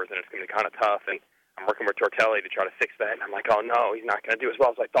outdoors, and it's going to be kind of tough, and I'm working with Tortelli to try to fix that. And I'm like, oh, no, he's not going to do as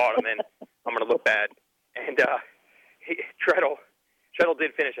well as I thought, and then I'm going to look bad. And Treadle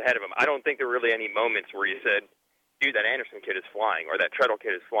did finish ahead of him. I don't think there were really any moments where you said, dude, that Anderson kid is flying, or that Treadle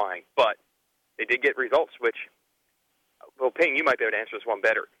kid is flying. But they did get results, which, well, Ping, you might be able to answer this one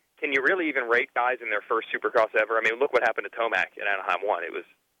better. can you really even rate guys in their first Supercross ever? I mean, look what happened to Tomac in Anaheim 1. It was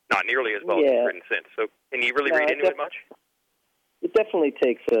not nearly as well as it's ridden since. So can you really read into it much? It definitely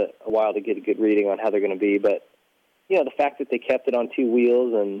takes a while to get a good reading on how they're going to be, but the fact that they kept it on 2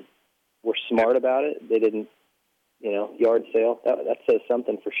 wheels and were smart about it, they didn't, yard sale, that says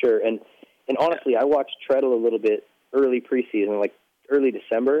something for sure. And honestly, I watched Treadle a little bit early preseason, like early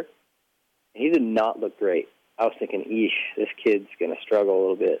December, and he did not look great. I was thinking, this kid's going to struggle a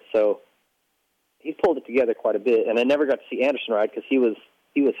little bit. So he pulled it together quite a bit, and I never got to see Anderson ride because he was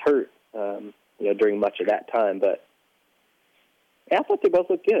hurt, during much of that time. But I thought they both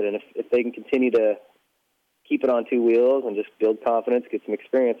looked good, and if they can continue to keep it on 2 wheels and just build confidence, get some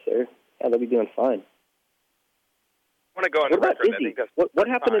experience there, they'll be doing fine. I want to go on the record. I think that's what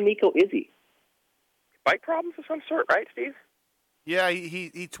happened to Nico Izzy? Bike problems of some sort, right, Steve? Yeah,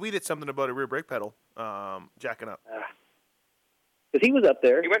 he tweeted something about a rear brake pedal jacking up. Because he was up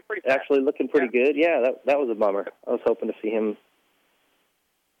there, he went pretty fast. Actually looking pretty good. Yeah, that was a bummer. I was hoping to see him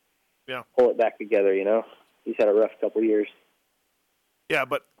pull it back together, He's had a rough couple years. Yeah,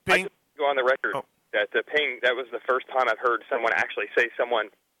 but Ping... I go on the record that that was the first time I've heard someone actually say someone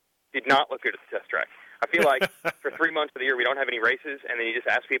did not look good at the test track. I feel like for 3 months of the year we don't have any races, and then you just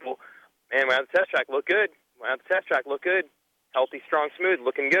ask people, man, when out the test track, look good. When out the test track, look good. Healthy, strong, smooth,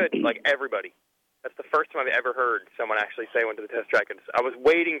 looking good, like everybody. That's the first time I've ever heard someone actually say went to the test track. And I was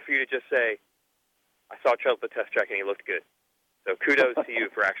waiting for you to just say, I saw Chubb at the test track and he looked good. So kudos to you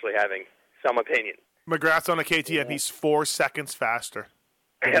for actually having some opinion. McGrath's on a KTM. He's 4 seconds faster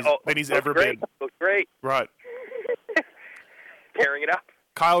than he's ever been. Looks great. Right. Tearing it up.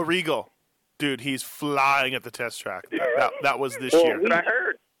 Kyle Riegel. Dude, he's flying at the test track. That was this year. That's what I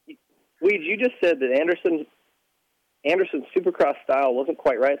heard. Weege, you just said that Anderson's Supercross style wasn't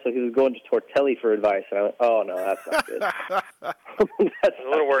quite right, so he was going to Tortelli for advice. And I went, oh, no, that's not good. I was a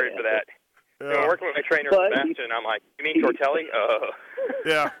little worried for that. Yeah. I'm working with my trainer, Sebastian, and I'm like, you mean Tortelli?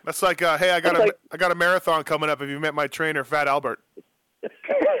 Yeah, that's like, hey, I got a marathon coming up. Have you met my trainer, Fat Albert?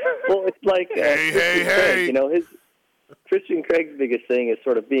 Well, it's like hey. His Christian Craig's biggest thing is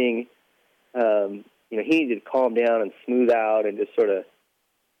sort of being, he needed to calm down and smooth out and just sort of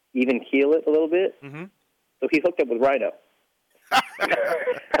even keel it a little bit. Mm-hmm. So he hooked up with Rhino. And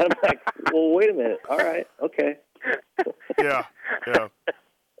I'm like, well, wait a minute. All right, okay. Yeah.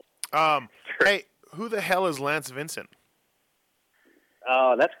 Hey, who the hell is Lance Vincent?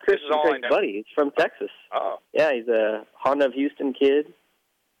 Oh, that's Christian Craig's buddy. He's from Texas. Oh. Yeah, he's a Honda of Houston kid.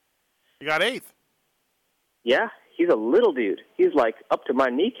 He got 8th. Yeah, he's a little dude. He's like up to my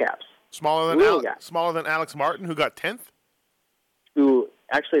kneecaps. Smaller than Alex Martin, who got 10th? Who,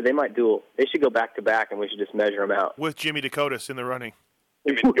 actually, they might duel. They should go back-to-back, and we should just measure them out. With Jimmy Dakotas in the running.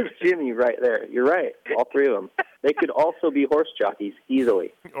 With Jimmy right there. You're right. All 3 of them. They could also be horse jockeys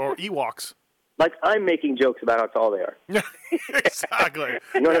easily. Or Ewoks. Like I'm making jokes about how tall they are. Exactly.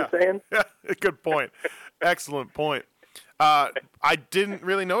 You know what I'm saying? Yeah, good point. Excellent point. I didn't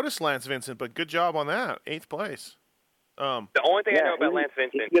really notice Lance Vincent, but good job on that. 8th place. The only thing I know about Lance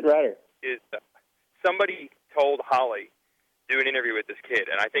Vincent he's a good rider. Is somebody told Holly do an interview with this kid,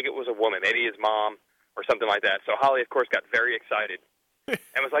 and I think it was a woman, maybe his mom or something like that. So Holly, of course, got very excited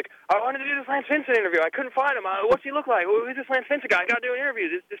and was like, I wanted to do this Lance Vincent interview. I couldn't find him. What's he look like? Who's this Lance Vincent guy? I got to do an interview.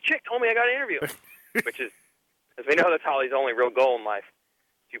 This chick told me I got an interview. Which is, as we know, that's Holly's only real goal in life,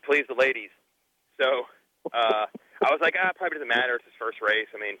 to please the ladies. So I was like, probably doesn't matter. It's his first race.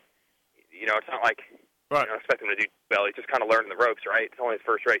 I mean, it's not like I don't expect him to do well. He's just kind of learning the ropes, right? It's only his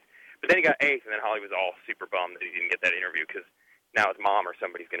first race. But then he got 8th, and then Holly was all super bummed that he didn't get that interview because now his mom or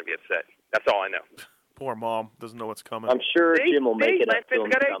somebody's going to be upset. That's all I know. Poor mom doesn't know what's coming. I'm sure Jim will make it up to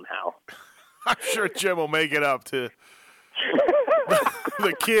him somehow. I'm sure Jim will make it up to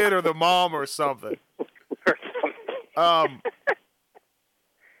the kid or the mom or something.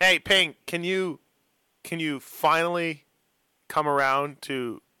 Hey, Ping, can you finally come around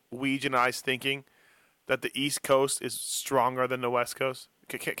to Weege and I's thinking that the East Coast is stronger than the West Coast?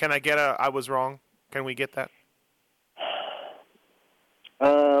 Can I get I was wrong? Can we get that?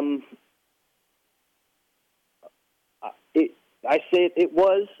 I say it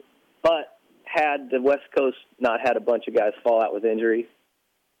was, but had the West Coast not had a bunch of guys fall out with injury,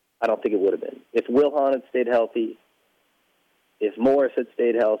 I don't think it would have been. If Will Hahn had stayed healthy, if Morris had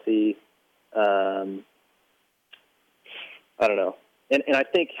stayed healthy, I don't know. And I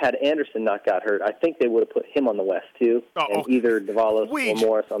think had Anderson not got hurt, I think they would have put him on the West too, and either Davalos or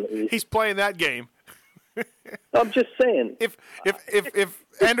Morris on the East. He's playing that game. I'm just saying. If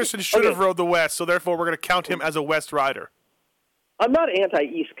Anderson should have rode the West, so therefore we're going to count him as a West rider. I'm not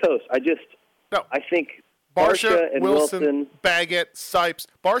anti-East Coast. I think Barsha and Wilson, Baggett, Sipes.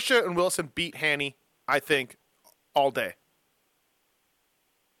 Barsha and Wilson beat Haney, I think, all day.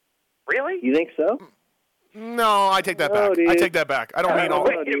 Really? You think so? No, I take that back. Dude. I take that back. I don't mean all.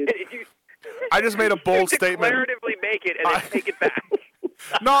 Wait a minute. I just made a bold statement. Declaratively make it and then take it back.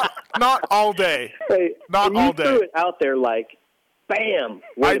 Not all day. Hey, not all day. You threw it out there like, bam.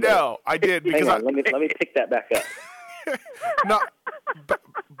 I know. I did because let me pick that back up.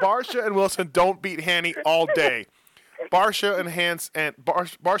 Barsha and Wilson don't beat Haney all day. Barsha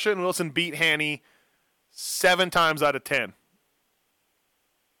and Wilson beat Haney 7 times out of 10.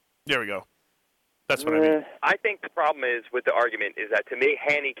 There we go. That's what I mean. I think the problem is with the argument is that to me,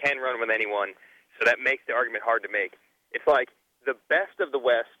 Haney can run with anyone, so that makes the argument hard to make. It's like the best of the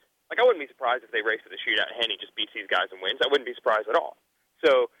West. Like I wouldn't be surprised if they raced to the shootout and Haney just beats these guys and wins. I wouldn't be surprised at all.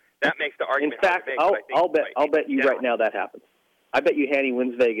 So that makes the argument hard to make. I'll bet you right now that happens. I bet you Haney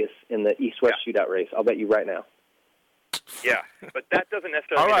wins Vegas in the East-West shootout race. I'll bet you right now. Yeah, but that doesn't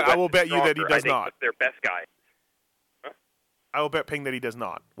necessarily. All right, mean I will bet you that he does not. Their best guy. Huh? I will bet Ping that he does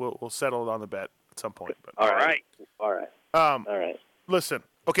not. We'll settle it on the bet at some point. But. All right. Listen.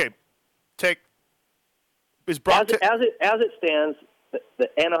 Okay. Is as it stands, the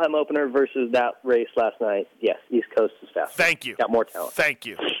Anaheim opener versus that race last night. Yes, East Coast is faster. Thank you. Got more talent. Thank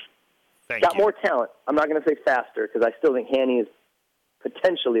you. Got more talent. I'm not going to say faster because I still think Haney is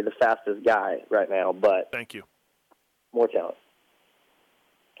potentially the fastest guy right now. But thank you. More talent.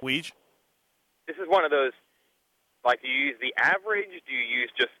 Weege? This is one of those. Like, do you use the average? Do you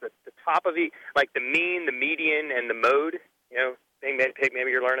use just the top of the mean, the median, and the mode? You know,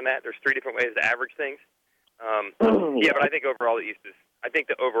 maybe you're learning that. There's 3 different ways to average things. Yeah, but I think overall the East is. I think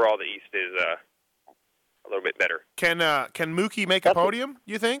that overall the East is a little bit better. Can Mookie make a podium?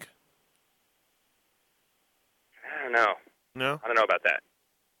 You think? I don't know. No, I don't know about that.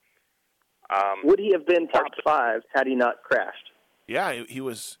 Would he have been top 5 had he not crashed? Yeah, he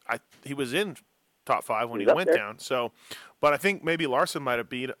was. He was in top 5 when he went down. So, but I think maybe Larson might have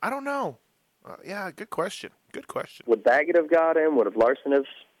beat. I don't know. Yeah, good question. Good question. Would Baggett have got him? Would have Larson have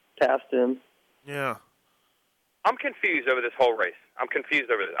passed him? Yeah. I'm confused over this whole race. I'm confused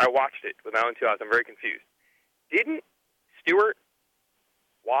over this. I watched it with my own 2 eyes. I'm very confused. Didn't Stewart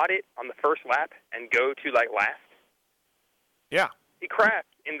wad it on the first lap and go to last? Yeah. He crashed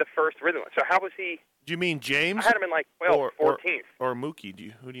in the first rhythm. So how was he? Do you mean James? I had him in 12th, 14th. Or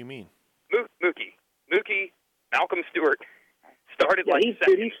Mookie. Who do you mean? Mookie, Malcolm Stewart started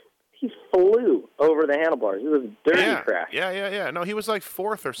second. He flew over the handlebars. It was a dirty crash. Yeah. No, he was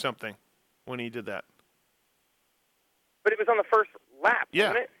 4th or something when he did that. But it was on the first lap,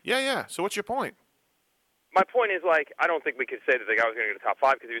 wasn't it? Yeah. So what's your point? My point is, I don't think we could say that the guy was going to get to the top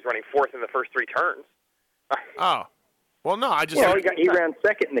 5 because he was running 4th in the first 3 turns. Oh. Well, no, I just... Well, he ran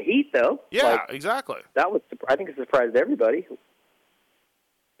second in the heat, though. Yeah, exactly. That was, I think it surprised everybody.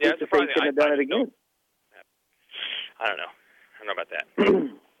 Yeah, it's surprising. Couldn't have done it again. I don't know about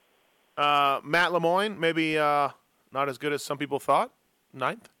that. Matt Lemoyne, maybe not as good as some people thought.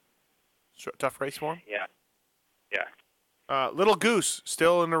 9th. Tough race for him. Yeah. Little Goose,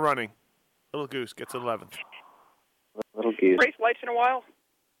 still in the running. Little Goose gets 11th. Little Goose. Race lights in a while?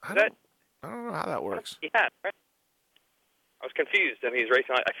 I don't know how that works. Yeah. I was confused. I mean, he's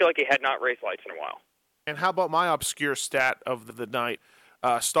racing. I feel like he had not raced lights in a while. And how about my obscure stat of the night?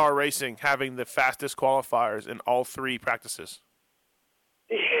 Star Racing having the fastest qualifiers in all 3 practices.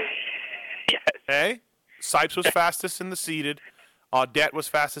 Yes. Hey? Sipes was fastest in the seeded. Audette was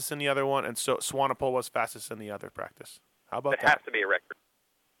fastest in the other one, and so Swanepoel was fastest in the other practice. How about that? It has to be a record.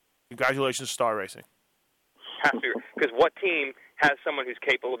 Congratulations, Star Racing. Has to, because what team has someone who's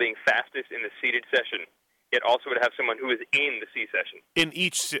capable of being fastest in the seeded session, yet also would have someone who is in the C session? In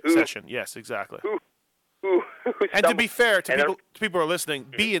each session, yes, exactly. Who and to be fair to people who are listening,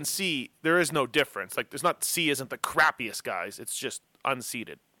 B and C, there is no difference. There's not C isn't the crappiest guys. It's just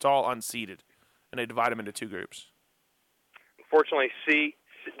unseeded. It's all unseeded, and they divide them into 2 groups. Unfortunately,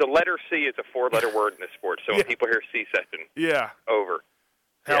 the letter C is a 4-letter word in this sport. So when people hear C session, over.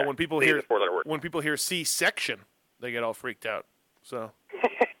 Hell, when people hear C section, they get all freaked out. So,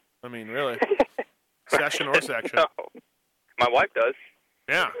 I mean, really, session or section. No. My wife does.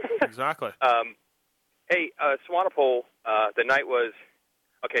 Yeah, exactly. Hey, Swanepoel, the night was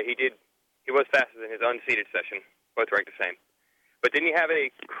okay. He was fastest in his unseeded session. Both ranked the same. But didn't he have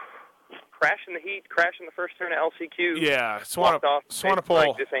a crash in the heat? Crash in the first turn at LCQ? Yeah,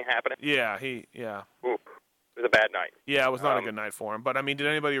 Swanepoel. This ain't happening. Yeah, Ooh, it was a bad night. Yeah, it was not a good night for him. But I mean, did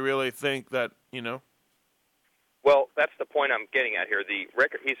anybody really think that Well, that's the point I'm getting at here. The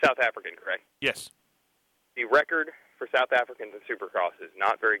record. He's South African, correct? Yes. The record for South Africans in Supercross is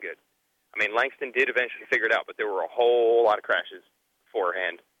not very good. I mean, Langston did eventually figure it out, but there were a whole lot of crashes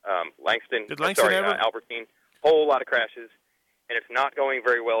beforehand. Albertine, whole lot of crashes, and it's not going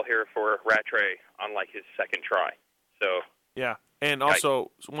very well here for Rattray on like his second try. So yeah, and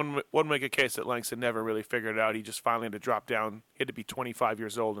also one would make a case that Langston never really figured it out. He just finally had to drop down. He had to be 25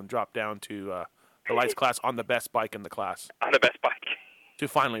 years old and drop down to the lights class on the best bike in the class. On the best bike to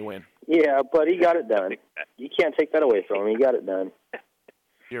finally win. Yeah, but he got it done. You can't take that away from him. He got it done.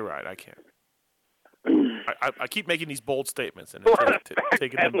 You're right. I can't. I keep making these bold statements and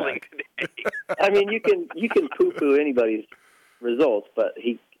taking them back. I mean, you can poo-poo anybody's results, but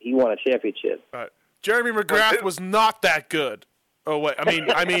he won a championship. Jeremy McGrath was not that good. Oh wait,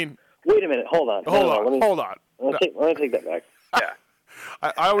 I mean. Wait a minute. Hold on. Hold on. Let me take that back. Yeah.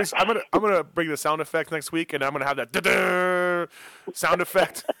 I'm gonna bring the sound effect next week, and I'm gonna have that da-da sound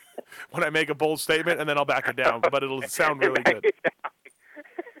effect when I make a bold statement, and then I'll back it down. But it'll sound really good.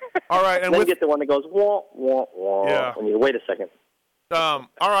 All right, and then get the one that goes wah wah wah. Yeah. And you wait a second. All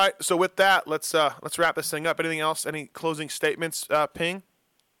right, so with that, let's wrap this thing up. Anything else? Any closing statements, Ping?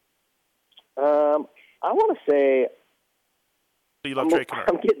 I want to say. You love Trey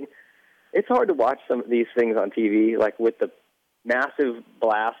Kennard. It's hard to watch some of these things on TV, like with the massive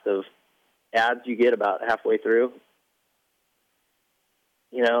blast of ads you get about halfway through.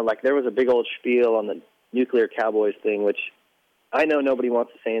 You know, like there was a big old spiel on the Nuclear Cowboys thing, which I know nobody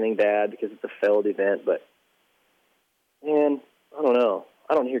wants to say anything bad because it's a failed event, but, man, I don't know.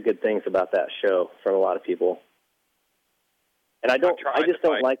 I don't hear good things about that show from a lot of people. And I just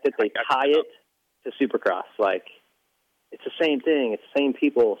don't like that they tie it to Supercross. Like, it's the same thing. It's the same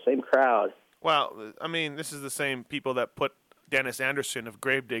people, same crowd. Well, I mean, this is the same people that put Dennis Anderson of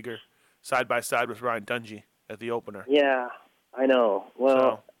Gravedigger side by side with Ryan Dungey at the opener. Yeah, I know.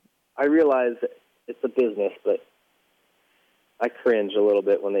 Well, I realize it's a business, but I cringe a little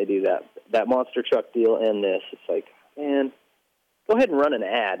bit when they do that. That monster truck deal and this. It's like, man, go ahead and run an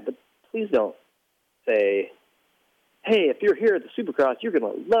ad, but please don't say, hey, if you're here at the Supercross, you're going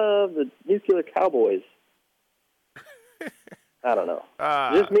to love the Nuclear Cowboys. I don't know.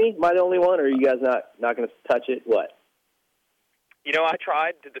 Is this me? Am I the only one, or are you guys not going to touch it? What? You know, I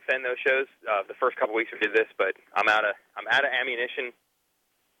tried to defend those shows the first couple weeks we did this, but I'm out of ammunition.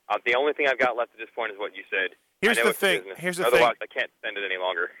 The only thing I've got left at this point is what you said. Here's the thing. Otherwise, I can't defend it any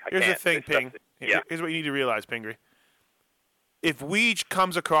longer. Here's the thing, Ping. Here's what you need to realize, Pingree. If Weege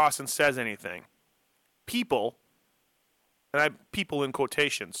comes across and says anything, people, people in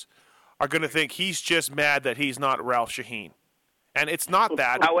quotations, are going to think he's just mad that he's not Ralph Shaheen. And it's not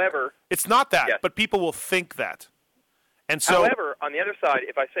that. However. It's not that, yes. But people will think that. And so, however, on the other side,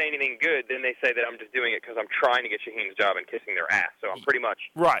 if I say anything good, then they say that I'm just doing it because I'm trying to get Shaheen's job and kissing their ass. So I'm pretty much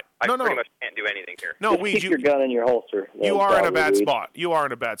right. I pretty much can't do anything here. No, Weege, keep your gun in your holster. You are in a bad spot. You are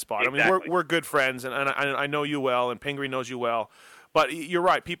in a bad spot. Exactly. I mean, we're good friends, and I know you well, and Pingree knows you well. But you're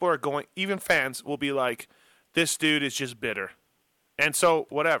right. People are going. Even fans will be like, "This dude is just bitter," and so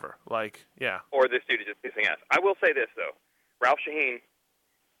whatever. Like, yeah. Or this dude is just kissing ass. I will say this though, Ralph Shaheen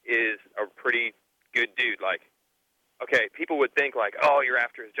is a pretty good dude. Like, okay, people would think like, oh, you're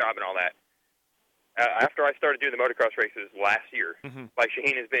after his job and all that. After I started doing the motocross races last year, like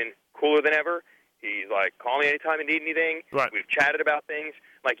Shaheen has been cooler than ever. He's like, call me anytime you need anything. Right. We've chatted about things.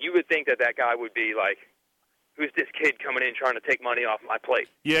 Like, you would think that guy would be like, who's this kid coming in trying to take money off my plate?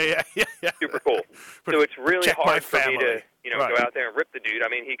 Yeah. Super cool. So it's really hard for me to, right. go out there and rip the dude. I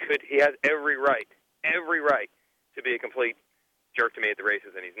mean, he has every right to be a complete jerk to me at the races,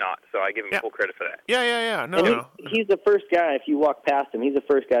 and he's not. So I give him full credit for that. Yeah. No. He's the first guy, if you walk past him, he's the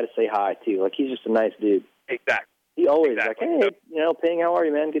first guy to say hi, too. Like, he's just a nice dude. Exactly. He always like, hey, Ping, how are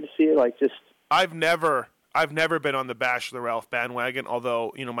you, man? Good to see you. Like, just... I've never been on the Bash the Ralph bandwagon,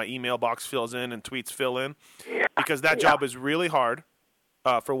 although, my email box fills in and tweets fill in, because that job is really hard,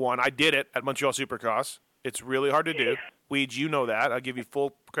 for one. I did it at Montreal Supercross. It's really hard to do. Weege, you know that. I'll give you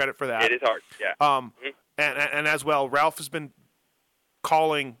full credit for that. It is hard, yeah. And as well, Ralph has been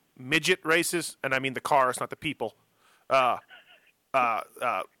calling midget races, and I mean the cars, not the people,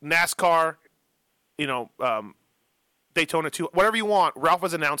 NASCAR, Daytona 2, whatever you want. Ralph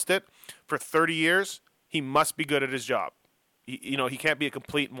has announced it for 30 years. He must be good at his job. He can't be a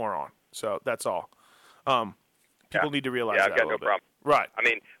complete moron. So that's all. People need to realize that. Yeah, I've got no problem. Right. I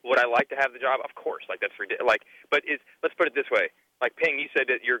mean, would I like to have the job? Of course. Like, that's ridiculous. Like, but let's put it this way. Like, Ping, you said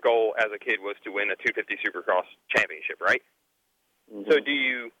that your goal as a kid was to win a 250 Supercross championship, right? Mm-hmm. So did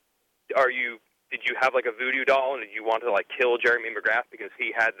you have like a voodoo doll, and did you want to like kill Jeremy McGrath because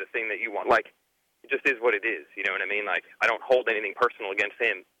he had the thing that you want? Like, it just is what it is. You know what I mean? Like, I don't hold anything personal against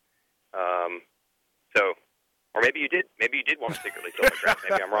him. So Or maybe you did. Maybe you did want to secretly kill McGrath.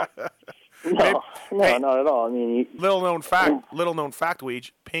 Maybe I'm wrong. No, not at all. I mean, little known fact,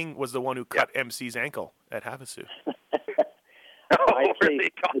 Weege, Ping was the one who cut MC's ankle at Havasu. I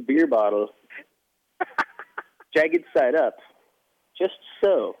take the beer bottle, jagged side up, just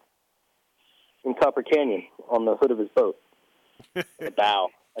so, in Copper Canyon on the hood of his boat, the bow,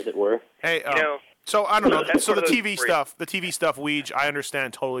 as it were. Hey, so I don't know. So the TV stuff, Weege, I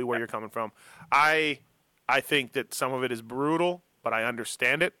understand totally where you're coming from. I think that some of it is brutal, but I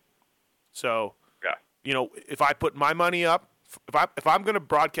understand it. So, if I put my money up, if I'm going to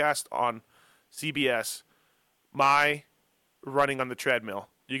broadcast on CBS, my running on the treadmill,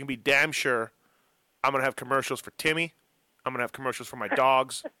 you can be damn sure I'm going to have commercials for Timmy. I'm going to have commercials for my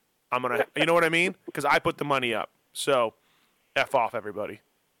dogs. I'm going to, you know what I mean? Because I put the money up. So, F off, everybody.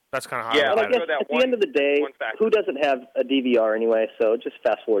 That's kind of how I I guess at the end of the day, who doesn't have a DVR anyway? So just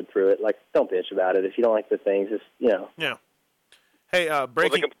fast forward through it. Like, don't bitch about it. If you don't like the things, just, Yeah. Hey, breaking... Well,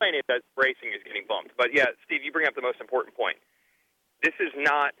 the complaint is that racing is getting bumped. But, yeah, Steve, you bring up the most important point. This is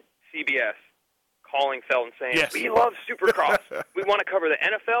not CBS calling Feld and saying, we love Supercross. We want to cover the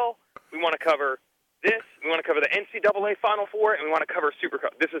NFL. We want to cover this. We want to cover the NCAA Final Four. And we want to cover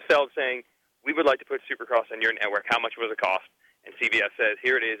Supercross. This is Feld saying, we would like to put Supercross on your network. How much would it cost? And CBS says,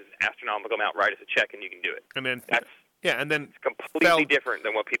 here it is. It's astronomical amount. Write us a check and you can do it. And then, it's completely different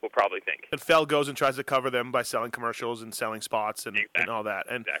than what people probably think. And Feld goes and tries to cover them by selling commercials and selling spots and all that.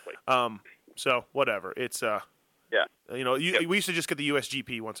 And, so, whatever. It's, we used to just get the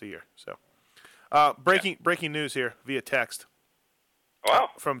USGP once a year. So, breaking news here via text. Wow.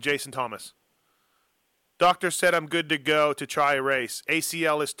 From Jason Thomas. Doctor said I'm good to go to try a race.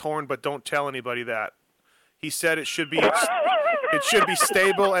 ACL is torn, but don't tell anybody that. He said it should be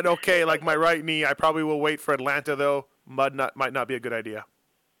stable and okay, like my right knee. I probably will wait for Atlanta, though. Might not be a good idea.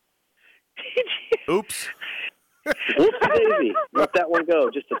 Oops. Oops, baby. Let that one go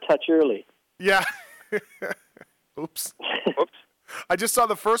just a touch early. Yeah. Oops. I just saw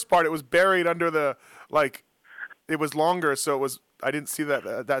the first part. It was buried under the, it was longer, so I didn't see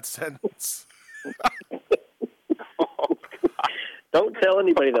that sentence. Don't tell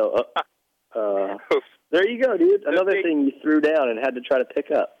anybody, though. There you go, dude. Another thing you threw down and had to try to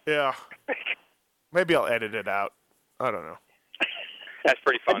pick up. Yeah. Maybe I'll edit it out. I don't know. That's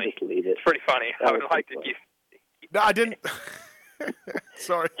pretty funny. It's pretty funny. I would like to keep... No, I didn't.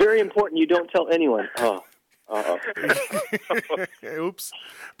 Sorry. Very important you don't tell anyone. Oh. Uh-oh. Oops.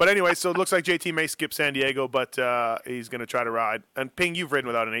 But anyway, so it looks like JT may skip San Diego, but he's going to try to ride. And Ping, you've ridden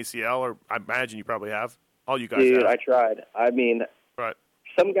without an ACL, or I imagine you probably have. All you guys have. Dude, I tried. I mean, right.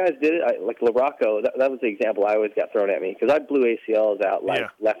 Some guys did it. Like LaRocco, that was the example I always got thrown at me, because I blew ACLs out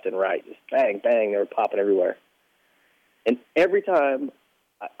left and right. Just bang, bang. They were popping everywhere. And every time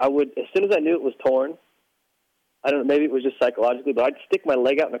I would, as soon as I knew it was torn, I don't know, maybe it was just psychologically, but I'd stick my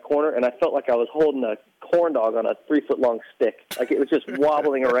leg out in a corner, and I felt like I was holding a corn dog on a 3-foot-long stick. Like it was just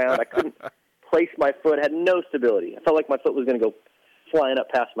wobbling around. I couldn't place my foot, had no stability. I felt like my foot was going to go flying up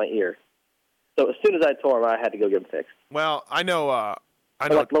past my ear. So as soon as I tore him, I had to go get him fixed. Well, I know.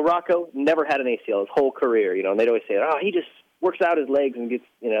 Like LaRocco never had an ACL his whole career, and they'd always say, he just works out his legs and gets,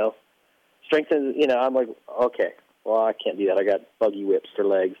 strengthens, I'm like, okay. Well, I can't do that. I got buggy whips for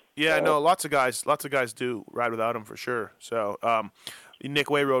legs. Yeah, no, lots of guys do ride without them for sure. So Nick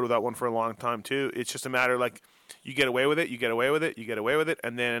Way rode without one for a long time too. It's just a matter you get away with it, you get away with it,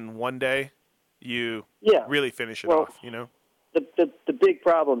 and then one day you really finish it off. The big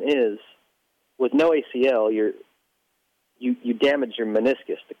problem is with no ACL, you damage your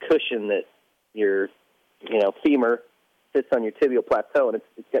meniscus, the cushion that your femur sits on your tibial plateau, and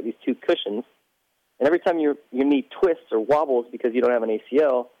it's got these two cushions. And every time your knee twists or wobbles because you don't have an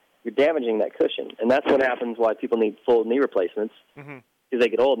ACL, you're damaging that cushion. And that's what happens why people need full knee replacements, because they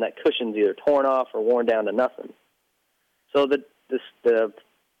get old and that cushion's either torn off or worn down to nothing. So the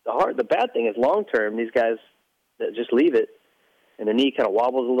bad thing is long-term, these guys that just leave it, and the knee kind of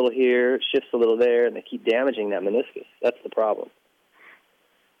wobbles a little here, shifts a little there, and they keep damaging that meniscus. That's the problem.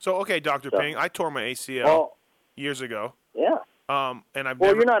 So, okay, Dr. Ping, I tore my ACL years ago. Yeah. And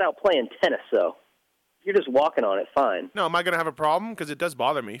you're not out playing tennis, though. You're just walking on it, fine. No, am I going to have a problem? Because it does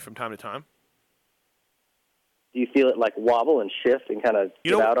bother me from time to time. Do you feel it wobble and shift and kind of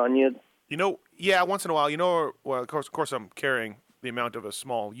get out on you? Yeah, once in a while. Well, of course I'm carrying the amount of a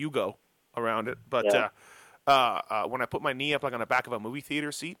small Yugo around it. But when I put my knee up on the back of a movie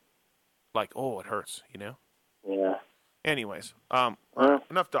theater seat, it hurts, Yeah. Anyways,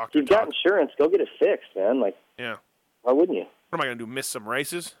 enough doctor You've got insurance. Go get it fixed, man. Yeah. Why wouldn't you? What am I going to do, miss some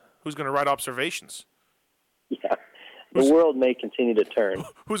races? Who's going to write observations? Yeah. The world may continue to turn.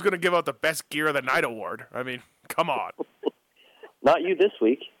 Who's going to give out the best gear of the night award? I mean, Come on. Not you this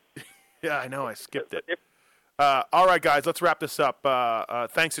week. Yeah, I know. I skipped it. All right, guys, let's wrap this up.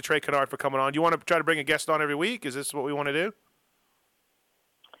 Thanks to Trey Kennard for coming on. Do you want to try to bring a guest on every week? Is this what we want to do?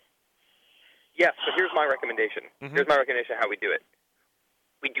 Yes, so here's my recommendation. Here's my recommendation how we do it.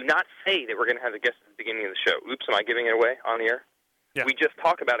 We do not say that we're going to have a guest at the beginning of the show. Oops, am I giving it away on the air? Yeah. We just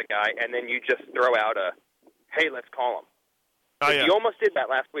talk about a guy, and then you just throw out a, hey, let's call him. Oh, yeah. You almost did that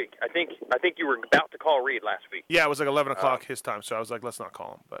last week. I think you were about to call Reed last week. Yeah, it was like 11 o'clock his time, so I was like, let's not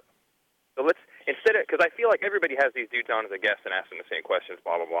call him. But so let's, instead of, because I feel like everybody has these dudes on as a guest and ask them the same questions,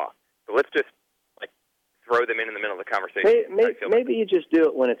 blah, blah, blah. So let's just, throw them in the middle of the conversation. Maybe you just do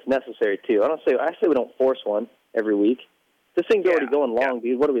it when it's necessary, too. I say we don't force one every week. This thing's already going long,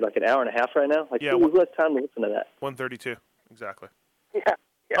 dude. What are we, like an hour and a half right now? Like, who's got time to listen to that? 1:32, exactly. Yeah.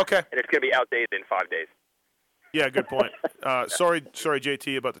 Okay. And it's going to be outdated in 5 days. Yeah, good point. Sorry,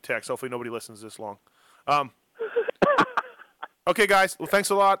 JT, about the text. Hopefully nobody listens this long. Okay, guys. Well, thanks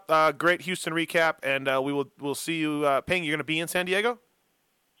a lot. Great Houston recap, and we'll see you. Ping, you're going to be in San Diego?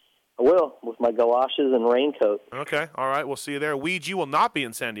 I will, with my galoshes and raincoat. Okay, all right. We'll see you there. Weege, you will not be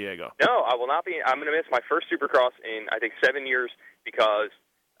in San Diego. No, I will not be. I'm going to miss my first Supercross in, I think, 7 years because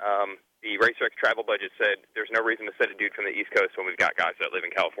the RacerX travel budget said there's no reason to send a dude from the East Coast when we've got guys that live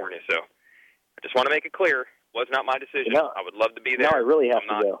in California. So I just want to make it clear, it was not my decision. No, I would love to be there. Now I really have I'm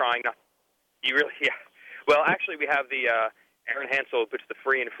not to go. Trying not. You really? Yeah. Well, actually, we have the Aaron Hansel who puts the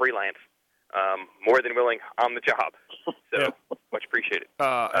free and freelance. More than willing on the job. So much appreciated.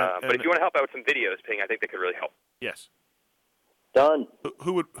 But if you want to help out with some videos, Ping, I think that could really help. Yes. Done.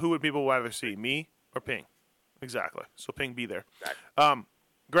 Who would people rather see, me or Ping? Exactly. So Ping, be there. Exactly.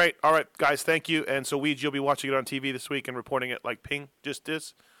 Great. All right, guys, thank you. And so Weege, you'll be watching it on TV this week and reporting it like Ping just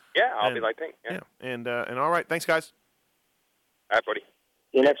is. Yeah, I'll be like Ping. Yeah. And all right, thanks, guys. All right, buddy.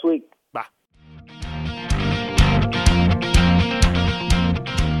 See you next week. Bye.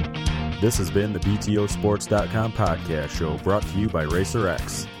 This has been the BTOsports.com podcast show brought to you by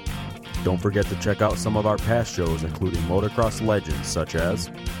RacerX. Don't forget to check out some of our past shows, including motocross legends such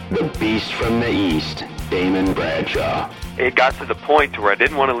as The Beast from the East, Damon Bradshaw. It got to the point to where I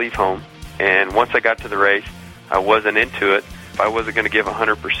didn't want to leave home, and once I got to the race, I wasn't into it. If I wasn't going to give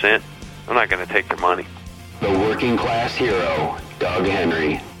 100%, I'm not going to take their money. The Working Class Hero, Doug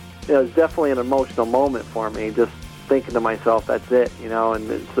Henry. It was definitely an emotional moment for me, just thinking to myself, that's it, and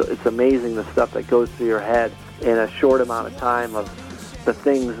it's amazing the stuff that goes through your head in a short amount of time of the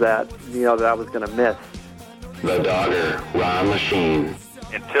things that, that I was going to miss. The Dogger, Ron Lachine.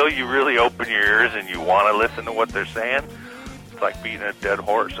 Until you really open your ears and you want to listen to what they're saying, it's like beating a dead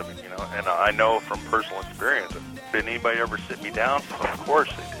horse. I mean, and I know from personal experience, did anybody ever sit me down? Of course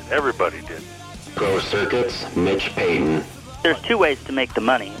they did. Everybody did. Pro Circuits, Mitch Payton. There's two ways to make the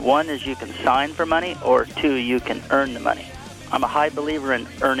money. One is you can sign for money, or two, you can earn the money. I'm a high believer in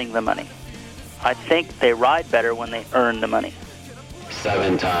earning the money. I think they ride better when they earn the money.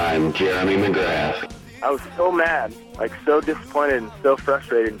 7-time Jeremy McGrath. I was so mad, so disappointed and so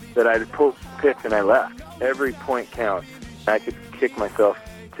frustrated that I pulled picks and I left. Every point counts. I could kick myself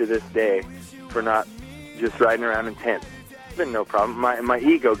to this day for not just riding around in 10th. It's been no problem. My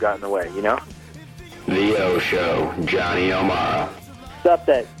ego got in the way, The O Show, Johnny O'Mara. Stuff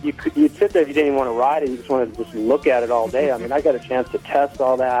that you'd sit there if you didn't even want to ride it, you just wanted to just look at it all day. I mean, I got a chance to test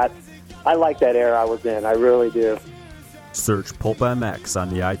all that. I like that era I was in. I really do. Search Pulp MX on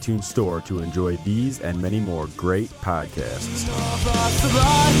the iTunes Store to enjoy these and many more great podcasts.